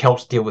 which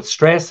helps deal with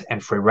stress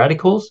and free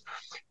radicals,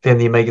 then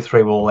the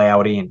omega-3 will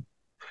allow it in.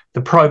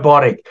 The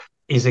probiotic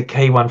is a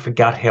key one for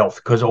gut health,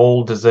 because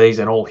all disease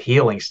and all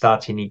healing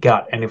starts in your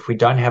gut. And if we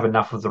don't have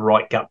enough of the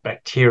right gut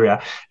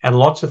bacteria, and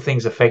lots of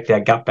things affect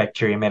our gut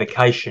bacteria,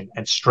 medication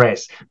and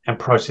stress and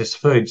processed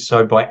foods.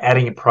 So by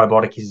adding a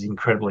probiotic is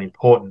incredibly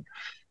important.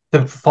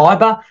 The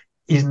fiber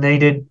is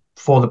needed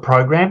for the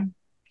program,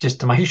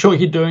 just to make sure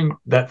you're doing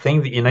that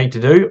thing that you need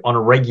to do on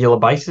a regular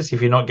basis.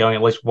 If you're not going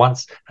at least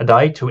once a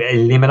day to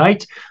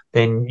eliminate,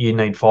 then you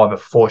need fiber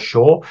for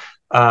sure.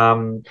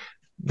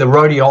 The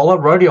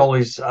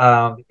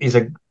rhodiola is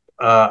a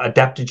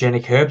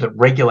adaptogenic herb that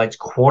regulates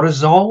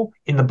cortisol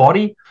in the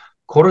body.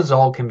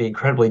 Cortisol can be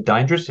incredibly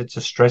dangerous. It's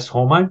a stress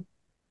hormone.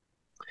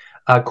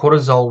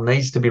 Cortisol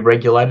needs to be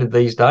regulated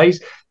these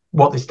days.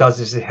 What this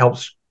does is it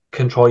helps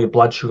control your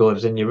blood sugar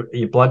levels, and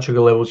your blood sugar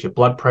levels, your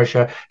blood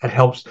pressure. It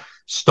helps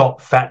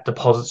stop fat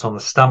deposits on the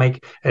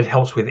stomach. It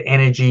helps with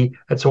energy.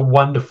 It's a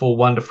wonderful,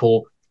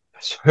 wonderful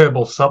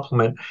herbal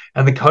supplement.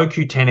 And the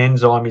CoQ10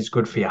 enzyme is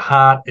good for your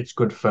heart. It's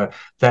good for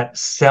that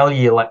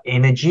cellular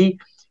energy,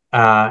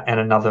 and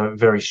another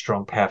very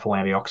strong, powerful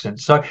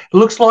antioxidant. So it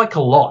looks like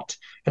a lot.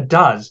 It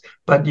does,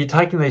 but you're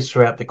taking these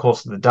throughout the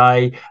course of the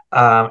day,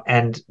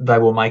 and they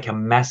will make a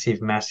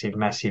massive, massive,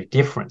 massive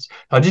difference.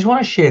 I just want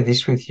to share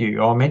this with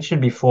you. I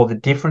mentioned before the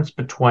difference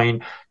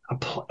between an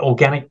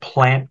organic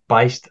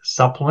plant-based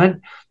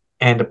supplement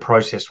and a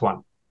processed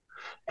one.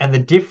 And the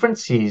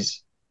difference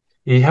is,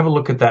 you have a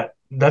look at that.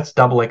 That's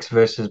XX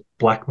versus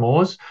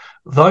Blackmore's.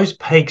 Those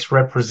peaks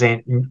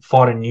represent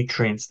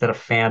phytonutrients that are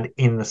found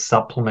in the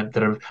supplement,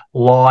 that are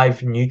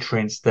live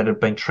nutrients that have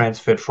been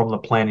transferred from the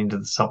plant into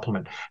the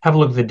supplement. Have a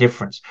look at the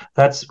difference.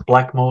 That's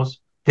Blackmore's.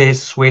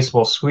 There's Swiss.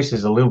 Well, Swiss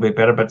is a little bit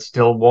better, but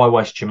still, why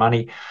waste your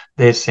money?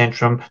 There's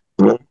Centrum.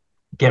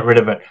 Get rid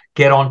of it.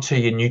 Get onto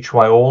your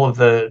Nutri. All of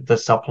the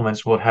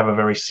supplements will have a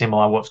very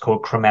similar, what's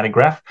called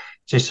chromatograph,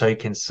 just so you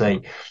can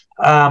see.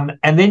 And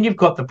then you've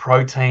got the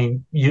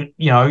protein. You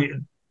know,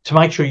 to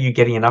make sure you're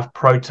getting enough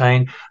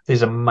protein,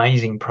 there's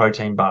amazing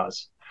protein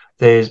bars.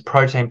 There's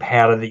protein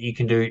powder that you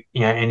can do,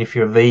 and if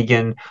you're a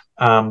vegan,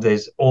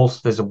 there's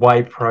a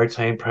whey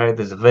protein powder,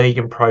 there's a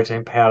vegan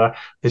protein powder.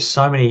 There's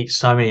so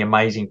many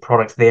amazing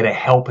products there to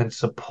help and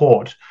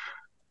support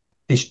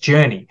this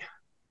journey.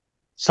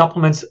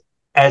 Supplements,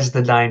 as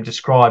the name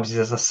describes,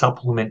 is a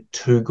supplement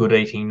to good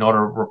eating, not a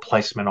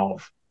replacement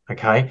of.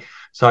 Okay,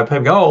 so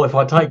people go, "Oh, if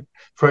I take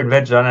fruit and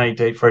vegetables, I don't need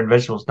to eat fruit and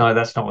vegetables." No,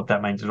 that's not what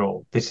that means at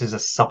all. This is a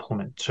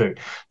supplement too.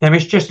 Now,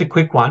 Mish, just a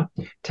quick one.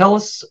 Tell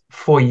us,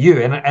 for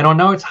you, and I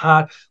know it's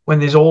hard when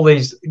there's all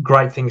these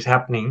great things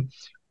happening.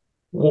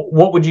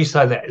 What would you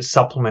say that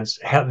supplements,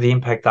 how the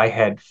impact they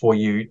had for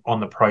you on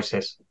the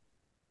process?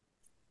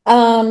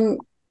 I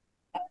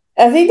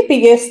think the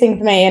biggest thing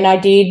for me, and I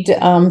did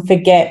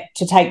forget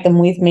to take them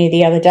with me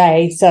the other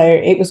day, so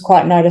it was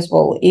quite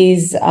noticeable,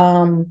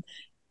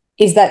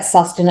 is that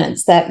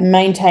sustenance, that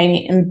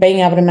maintaining and being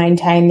able to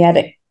maintain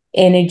that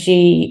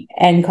energy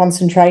and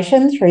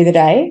concentration through the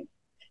day.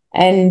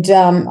 And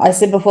I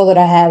said before that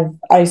I have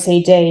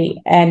OCD,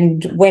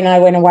 and when I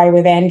went away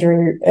with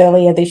Andrew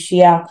earlier this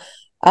year,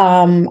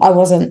 I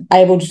wasn't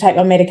able to take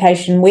my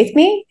medication with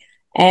me.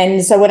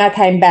 And so when I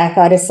came back,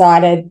 I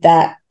decided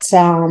that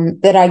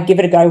I'd give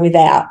it a go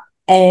without.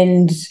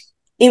 And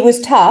it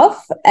was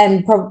tough,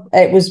 and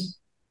it was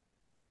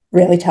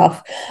really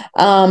tough.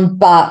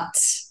 But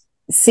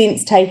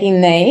since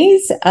taking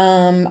these,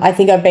 I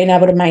think I've been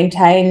able to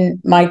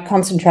maintain my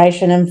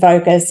concentration and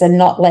focus and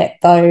not let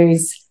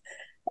those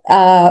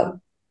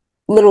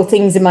little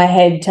things in my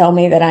head tell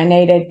me that I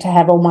needed to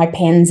have all my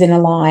pens in a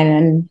line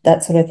and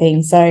that sort of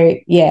thing. So,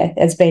 yeah,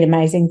 it's been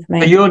amazing for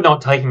me. So you're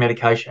not taking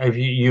medication? Have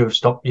you have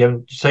stopped?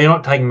 So you're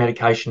not taking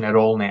medication at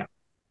all now?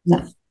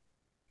 No.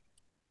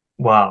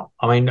 Wow.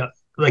 I mean,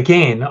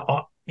 again,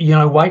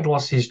 weight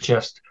loss is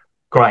just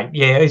great.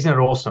 Yeah, isn't it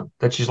awesome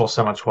that she's lost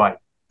so much weight?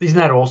 Isn't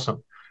that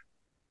awesome?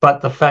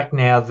 But the fact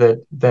now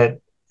that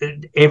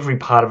every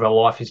part of her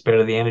life is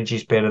better, the energy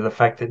is better, the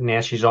fact that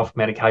now she's off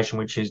medication,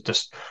 which is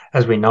just,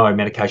 as we know,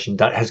 medication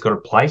has got a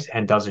place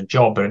and does a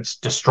job, but it's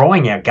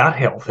destroying our gut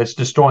health. It's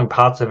destroying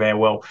parts of our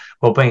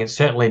well-being. It's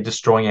certainly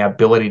destroying our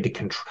ability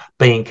to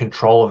be in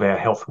control of our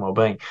health and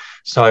well-being.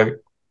 So,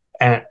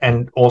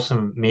 and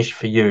awesome, Mish,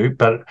 for you.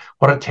 But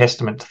what a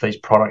testament to these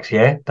products,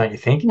 yeah? Don't you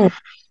think?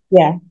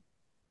 Yeah.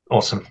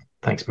 Awesome.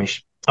 Thanks,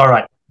 Mish. All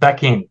right,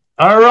 back in.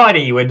 All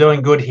righty, we're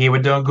doing good here.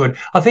 We're doing good.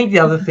 I think the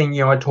other thing,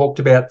 I talked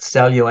about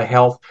cellular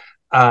health,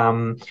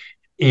 and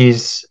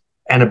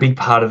a big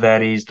part of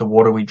that is the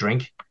water we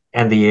drink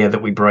and the air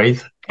that we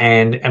breathe.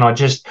 And I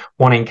just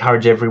want to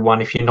encourage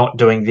everyone, if you're not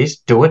doing this,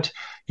 do it.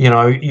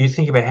 You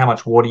think about how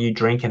much water you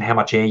drink and how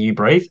much air you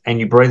breathe, and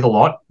you breathe a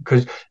lot.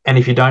 And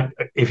if you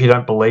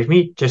don't believe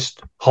me,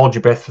 just hold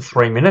your breath for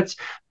 3 minutes,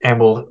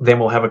 and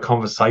we'll have a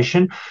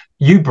conversation.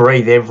 You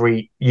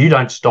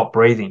don't stop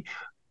breathing.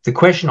 The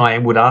question I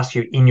would ask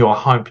you in your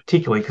home,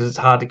 particularly because it's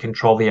hard to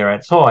control the air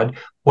outside,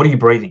 what are you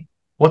breathing?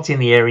 What's in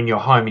the air in your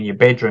home, in your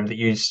bedroom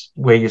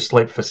where you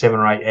sleep for 7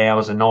 or 8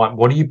 hours a night?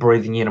 What are you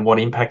breathing in, and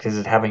what impact is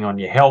it having on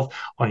your health,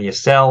 on your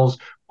cells,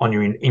 on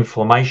your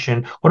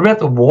inflammation. What about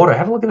the water?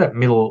 Have a look at that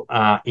middle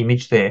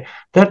image there.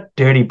 That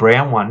dirty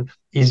brown one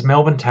is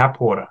Melbourne tap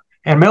water.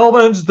 And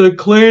Melbourne's the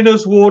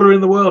cleanest water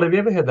in the world. Have you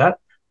ever heard that?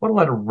 What a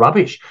load of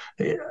rubbish.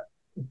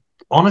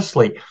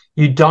 Honestly,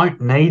 you don't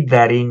need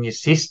that in your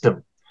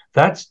system.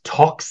 That's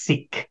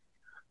toxic.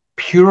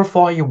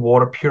 Purify your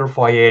water,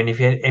 purify your air. And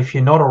if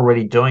you're not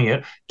already doing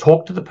it,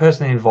 talk to the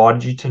person that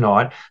invited you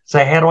tonight.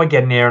 Say, how do I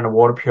get an air and a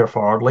water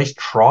purifier? Or at least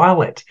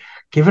trial it.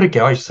 Give it a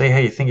go. See how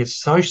you think. It's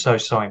so, so,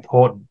 so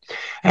important.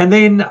 And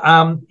then,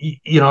 I'm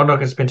not going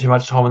to spend too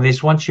much time on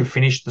this. Once you've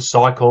finished the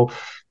cycle,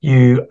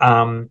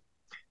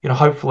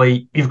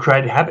 hopefully you've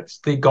created habits.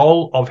 The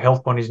goal of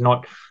Healthpointe is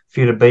not for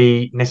you to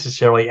be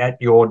necessarily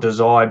at your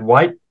desired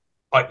weight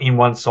in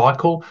one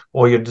cycle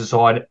or your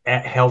desired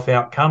health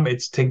outcome.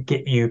 It's to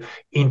get you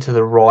into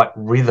the right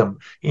rhythm,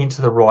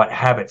 into the right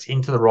habits,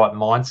 into the right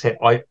mindset.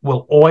 I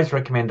will always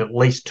recommend at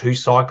least 2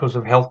 cycles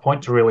of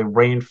Healthpointe to really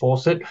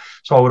reinforce it.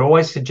 So I would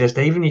always suggest,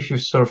 even if you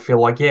sort of feel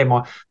like, yeah,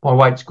 my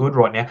weight's good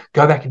right now,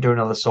 go back and do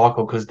another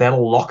cycle, because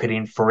that'll lock it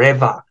in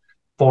forever.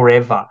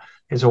 Forever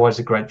is always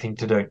a great thing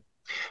to do.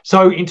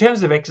 So in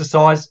terms of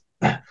exercise,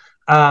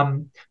 I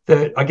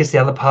guess the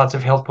other parts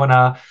of Healthpointe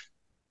are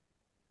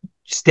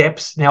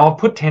steps. Now, I've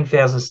put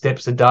 10,000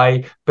 steps a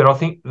day, but I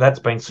think that's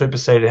been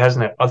superseded,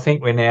 hasn't it? I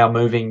think we're now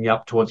moving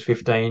up towards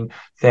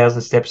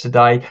 15,000 steps a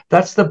day.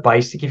 That's the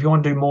basic. If you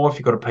want to do more, if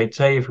you've got a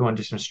PT, if you want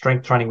to do some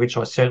strength training, which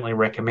I certainly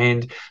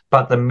recommend,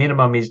 but the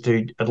minimum is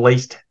do at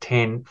least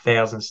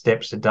 10,000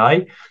 steps a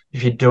day.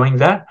 If you're doing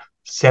that,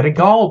 set a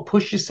goal,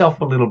 push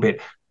yourself a little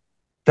bit.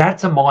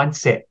 That's a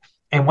mindset.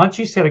 And once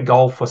you set a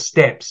goal for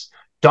steps,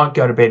 don't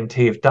go to bed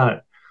until you've done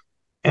it.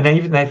 And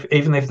even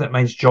if that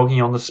means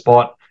jogging on the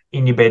spot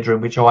in your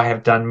bedroom, which I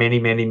have done many,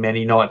 many,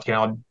 many nights,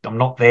 I'm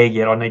not there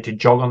yet. I need to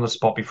jog on the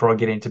spot before I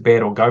get into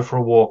bed, or go for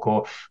a walk,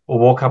 or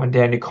walk up and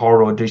down your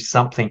corridor, or do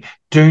something.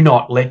 Do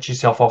not let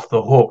yourself off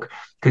the hook,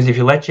 because if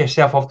you let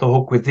yourself off the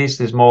hook with this,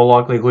 there's more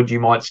likelihood you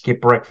might skip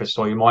breakfast,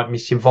 or you might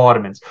miss your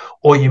vitamins,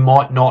 or you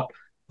might not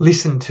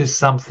listen to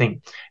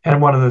something.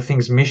 And one of the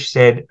things Mish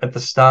said at the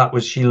start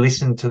was she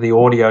listened to the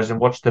audios and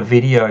watched the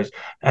videos,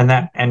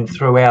 and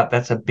throughout,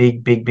 that's a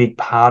big, big, big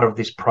part of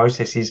this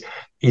process is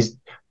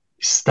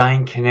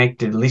staying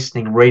connected,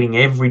 listening, reading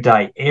every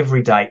day.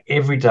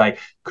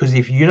 Because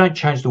if you don't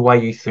change the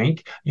way you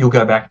think, you'll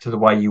go back to the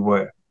way you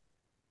were.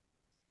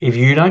 If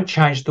you don't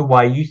change the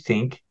way you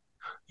think,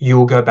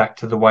 you'll go back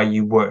to the way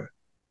you were.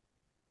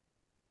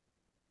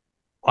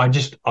 I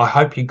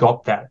hope you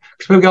got that.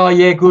 Because people go, oh,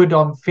 yeah, good,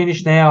 I'm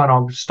finished now, and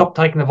I've stopped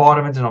taking the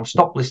vitamins, and I've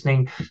stopped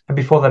listening. And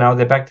before they know it,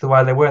 they're back to the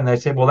way they were. And they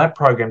said, well, that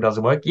program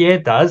doesn't work. Yeah,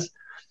 it does.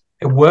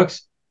 It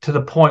works to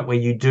the point where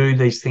you do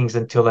these things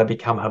until they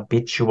become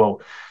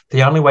habitual.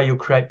 The only way you'll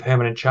create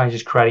permanent change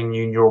is creating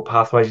new neural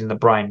pathways in the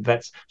brain.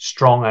 That's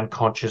strong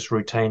unconscious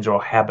routines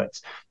or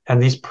habits. And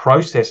this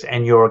process,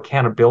 and your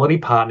accountability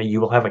partner,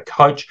 you will have a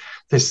coach.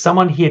 There's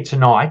someone here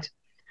tonight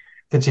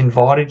that's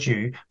invited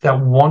you that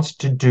wants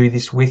to do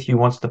this with you,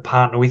 wants to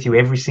partner with you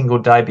every single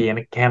day, be an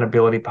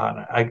accountability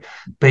partner,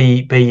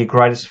 be your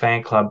greatest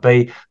fan club,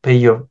 be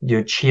your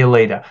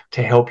cheerleader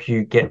to help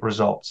you get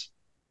results.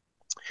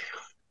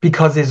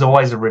 Because there's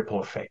always a ripple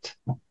effect.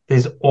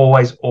 There's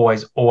always,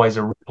 always, always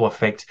a ripple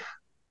effect,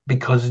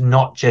 because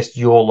not just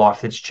your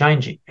life that's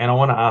changing. And I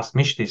want to ask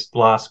Mish this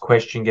last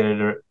question,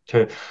 there's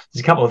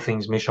a couple of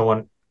things, Mish.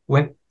 When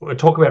we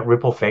talk about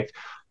ripple effect,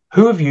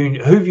 who have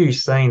you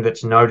seen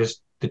that's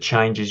noticed the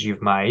changes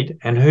you've made,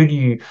 and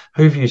who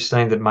have you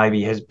seen that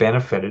maybe has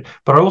benefited?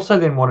 But I also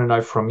then want to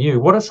know from you,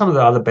 what are some of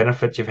the other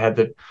benefits you've had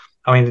the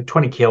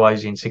 20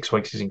 kilos in 6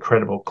 weeks is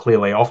incredible.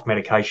 Clearly, off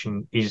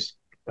medication is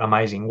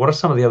amazing. What are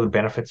some of the other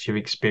benefits you've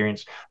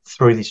experienced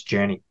through this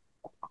journey?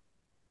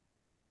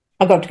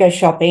 I got to go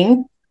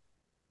shopping.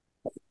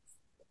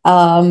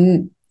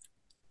 New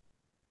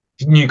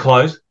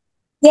clothes?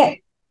 Yeah.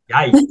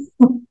 Yay.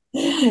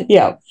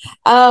 Yeah.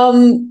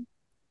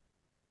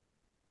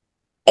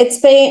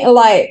 It's been,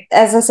 like,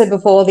 as I said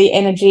before, the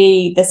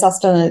energy, the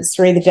sustenance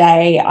through the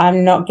day.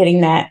 I'm not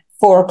getting that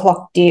 4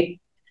 o'clock dip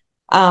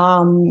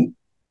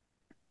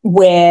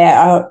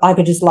where I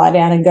could just lie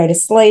down and go to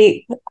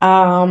sleep.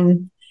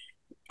 And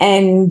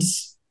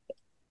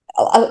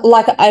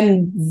like,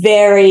 I'm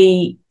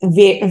very,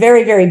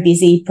 very, very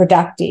busy,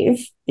 productive,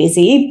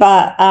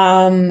 but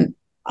I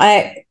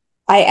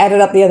added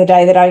up the other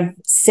day that I've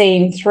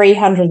seen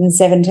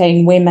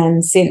 317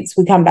 women since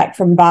we come back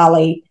from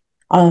Bali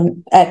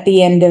at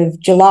the end of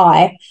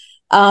July.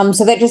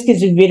 So that just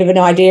gives you a bit of an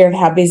idea of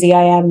how busy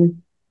I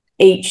am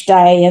each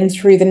day and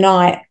through the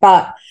night.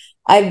 But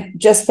I've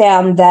just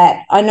found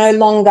that I no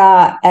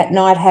longer at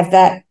night have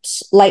that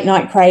late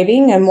night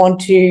craving and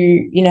want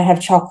to,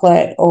 have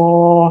chocolate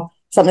or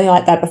something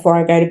like that before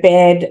I go to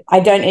bed. I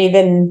don't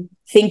even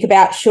think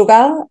about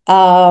sugar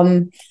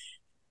to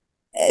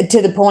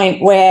the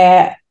point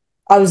where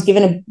I was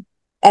given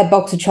a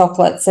box of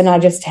chocolates and I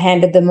just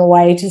handed them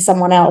away to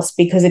someone else,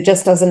 because it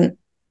just doesn't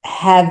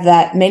have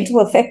that mental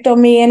effect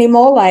on me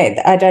anymore. Like,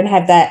 I don't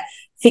have that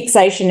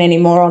fixation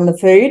anymore on the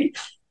food.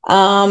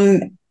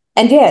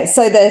 And yeah,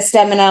 so the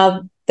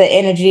stamina the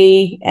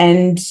energy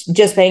and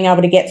just being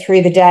able to get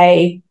through the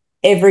day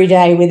every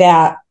day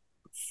without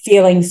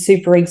feeling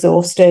super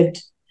exhausted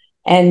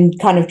and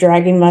kind of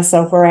dragging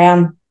myself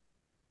around.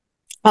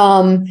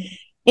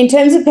 In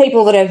terms of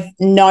people that have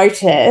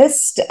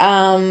noticed,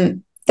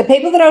 the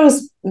people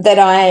that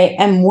I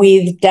am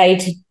with day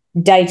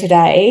to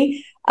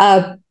day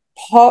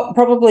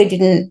probably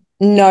didn't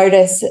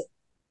notice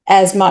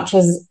as much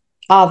as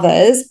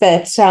others,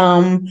 but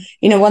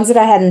ones that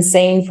I hadn't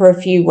seen for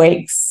a few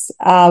weeks,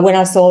 when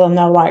I saw them,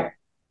 they were like,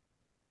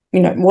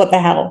 what the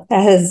hell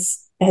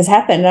has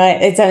happened?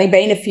 It's only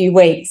been a few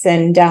weeks,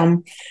 and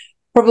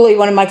probably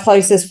one of my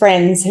closest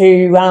friends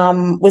who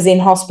was in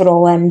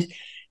hospital, and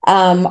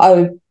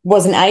I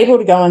wasn't able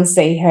to go and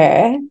see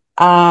her.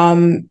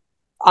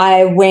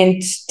 I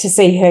went to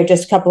see her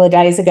just a couple of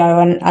days ago,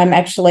 and I'm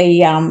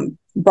actually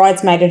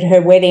bridesmaid at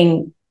her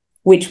wedding,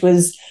 which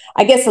was,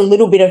 I guess, a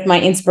little bit of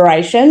my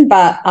inspiration,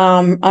 but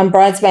I'm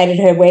bridesmaid at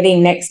her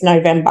wedding next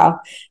November,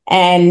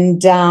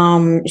 and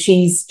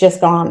she's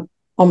just gone,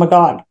 oh my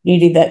God, you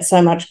did that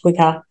so much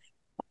quicker.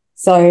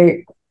 So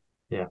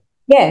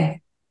yeah.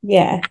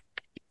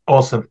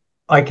 Awesome.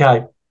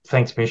 Okay.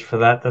 Thanks, Mish, for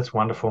that. That's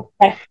wonderful.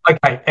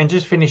 Okay. And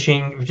just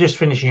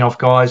finishing off,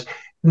 guys,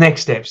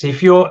 next steps.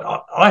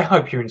 I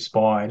hope you're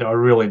inspired. I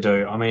really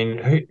do. I mean,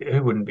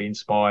 who wouldn't be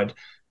inspired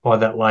by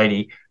that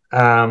lady?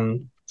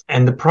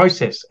 And the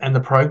process and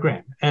the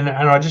program. And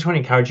I just want to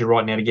encourage you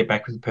right now to get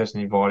back with the person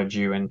who invited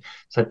you and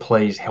say,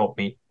 please help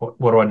me.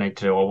 What do I need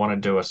to do? I want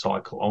to do a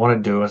cycle. I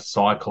want to do a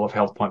cycle of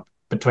Healthpointe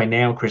between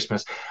now and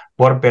Christmas.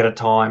 What a better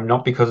time,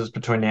 not because it's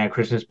between now and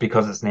Christmas,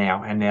 because it's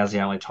now, and now's the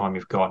only time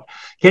you've got.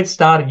 Get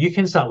started. You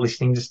can start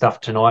listening to stuff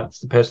tonight.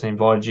 The person who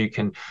invited you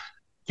can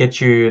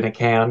get you an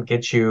account,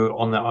 get you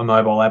on a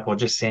mobile app, or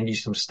just send you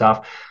some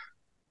stuff.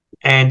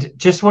 And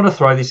just want to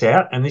throw this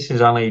out, and this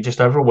is only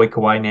just over a week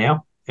away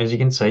now. As you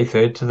can see,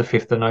 3rd to the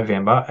 5th of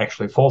November,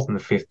 actually 4th and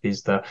the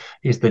 5th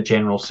is the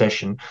general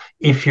session.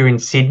 If you're in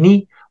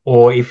Sydney,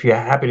 or if you're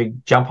happy to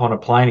jump on a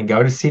plane and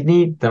go to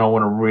Sydney, then I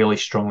want to really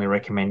strongly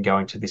recommend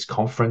going to this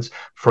conference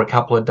for a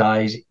couple of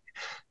days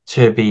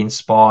to be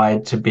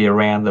inspired, to be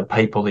around the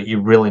people that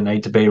you really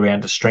need to be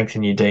around, to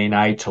strengthen your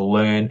DNA, to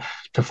learn,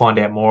 to find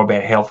out more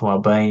about health and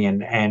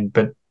well-being,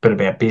 but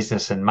about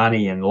business and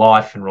money and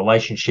life and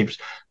relationships.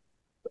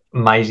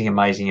 Amazing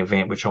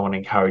event, which I want to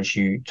encourage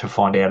you to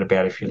find out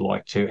about if you'd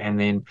like to, and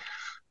then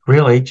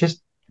really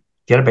just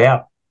get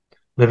about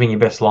living your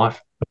best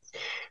life.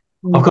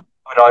 I've got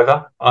it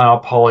over. I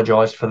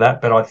apologize for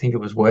that, but I think it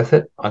was worth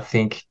it. I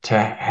think to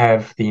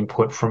have the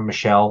input from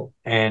Michelle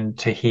and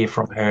to hear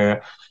from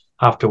her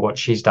after what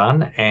she's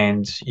done,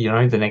 and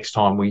the next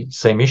time we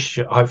see Mish,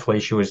 hopefully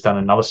she was done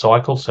another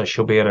cycle, so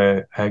she'll be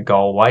at her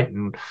goal weight,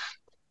 and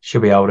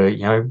she'll be able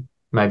to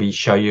maybe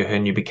show you her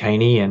new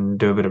bikini and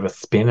do a bit of a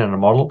spin and a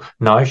model.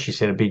 No, she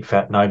said a big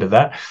fat no to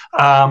that.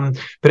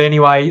 But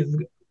anyway,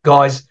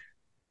 guys,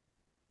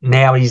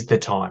 now is the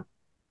time.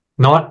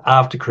 Not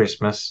after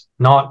Christmas,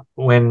 not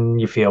when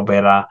you feel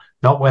better,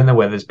 not when the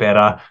weather's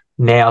better.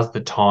 Now's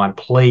the time.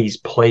 Please,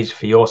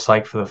 for your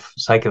sake, for the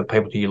sake of the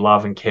people that you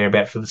love and care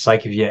about, for the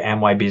sake of your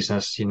Amway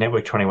business, your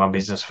Network 21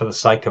 business, for the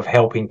sake of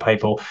helping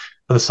people,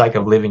 for the sake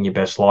of living your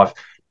best life,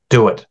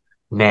 do it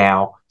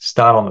now.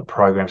 Start on the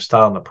program,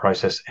 start on the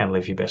process, and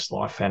live your best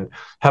life. And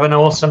have an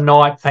awesome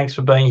night. Thanks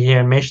for being here.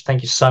 And Mish,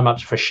 thank you so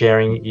much for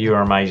sharing. You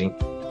are amazing.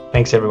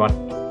 Thanks,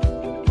 everyone.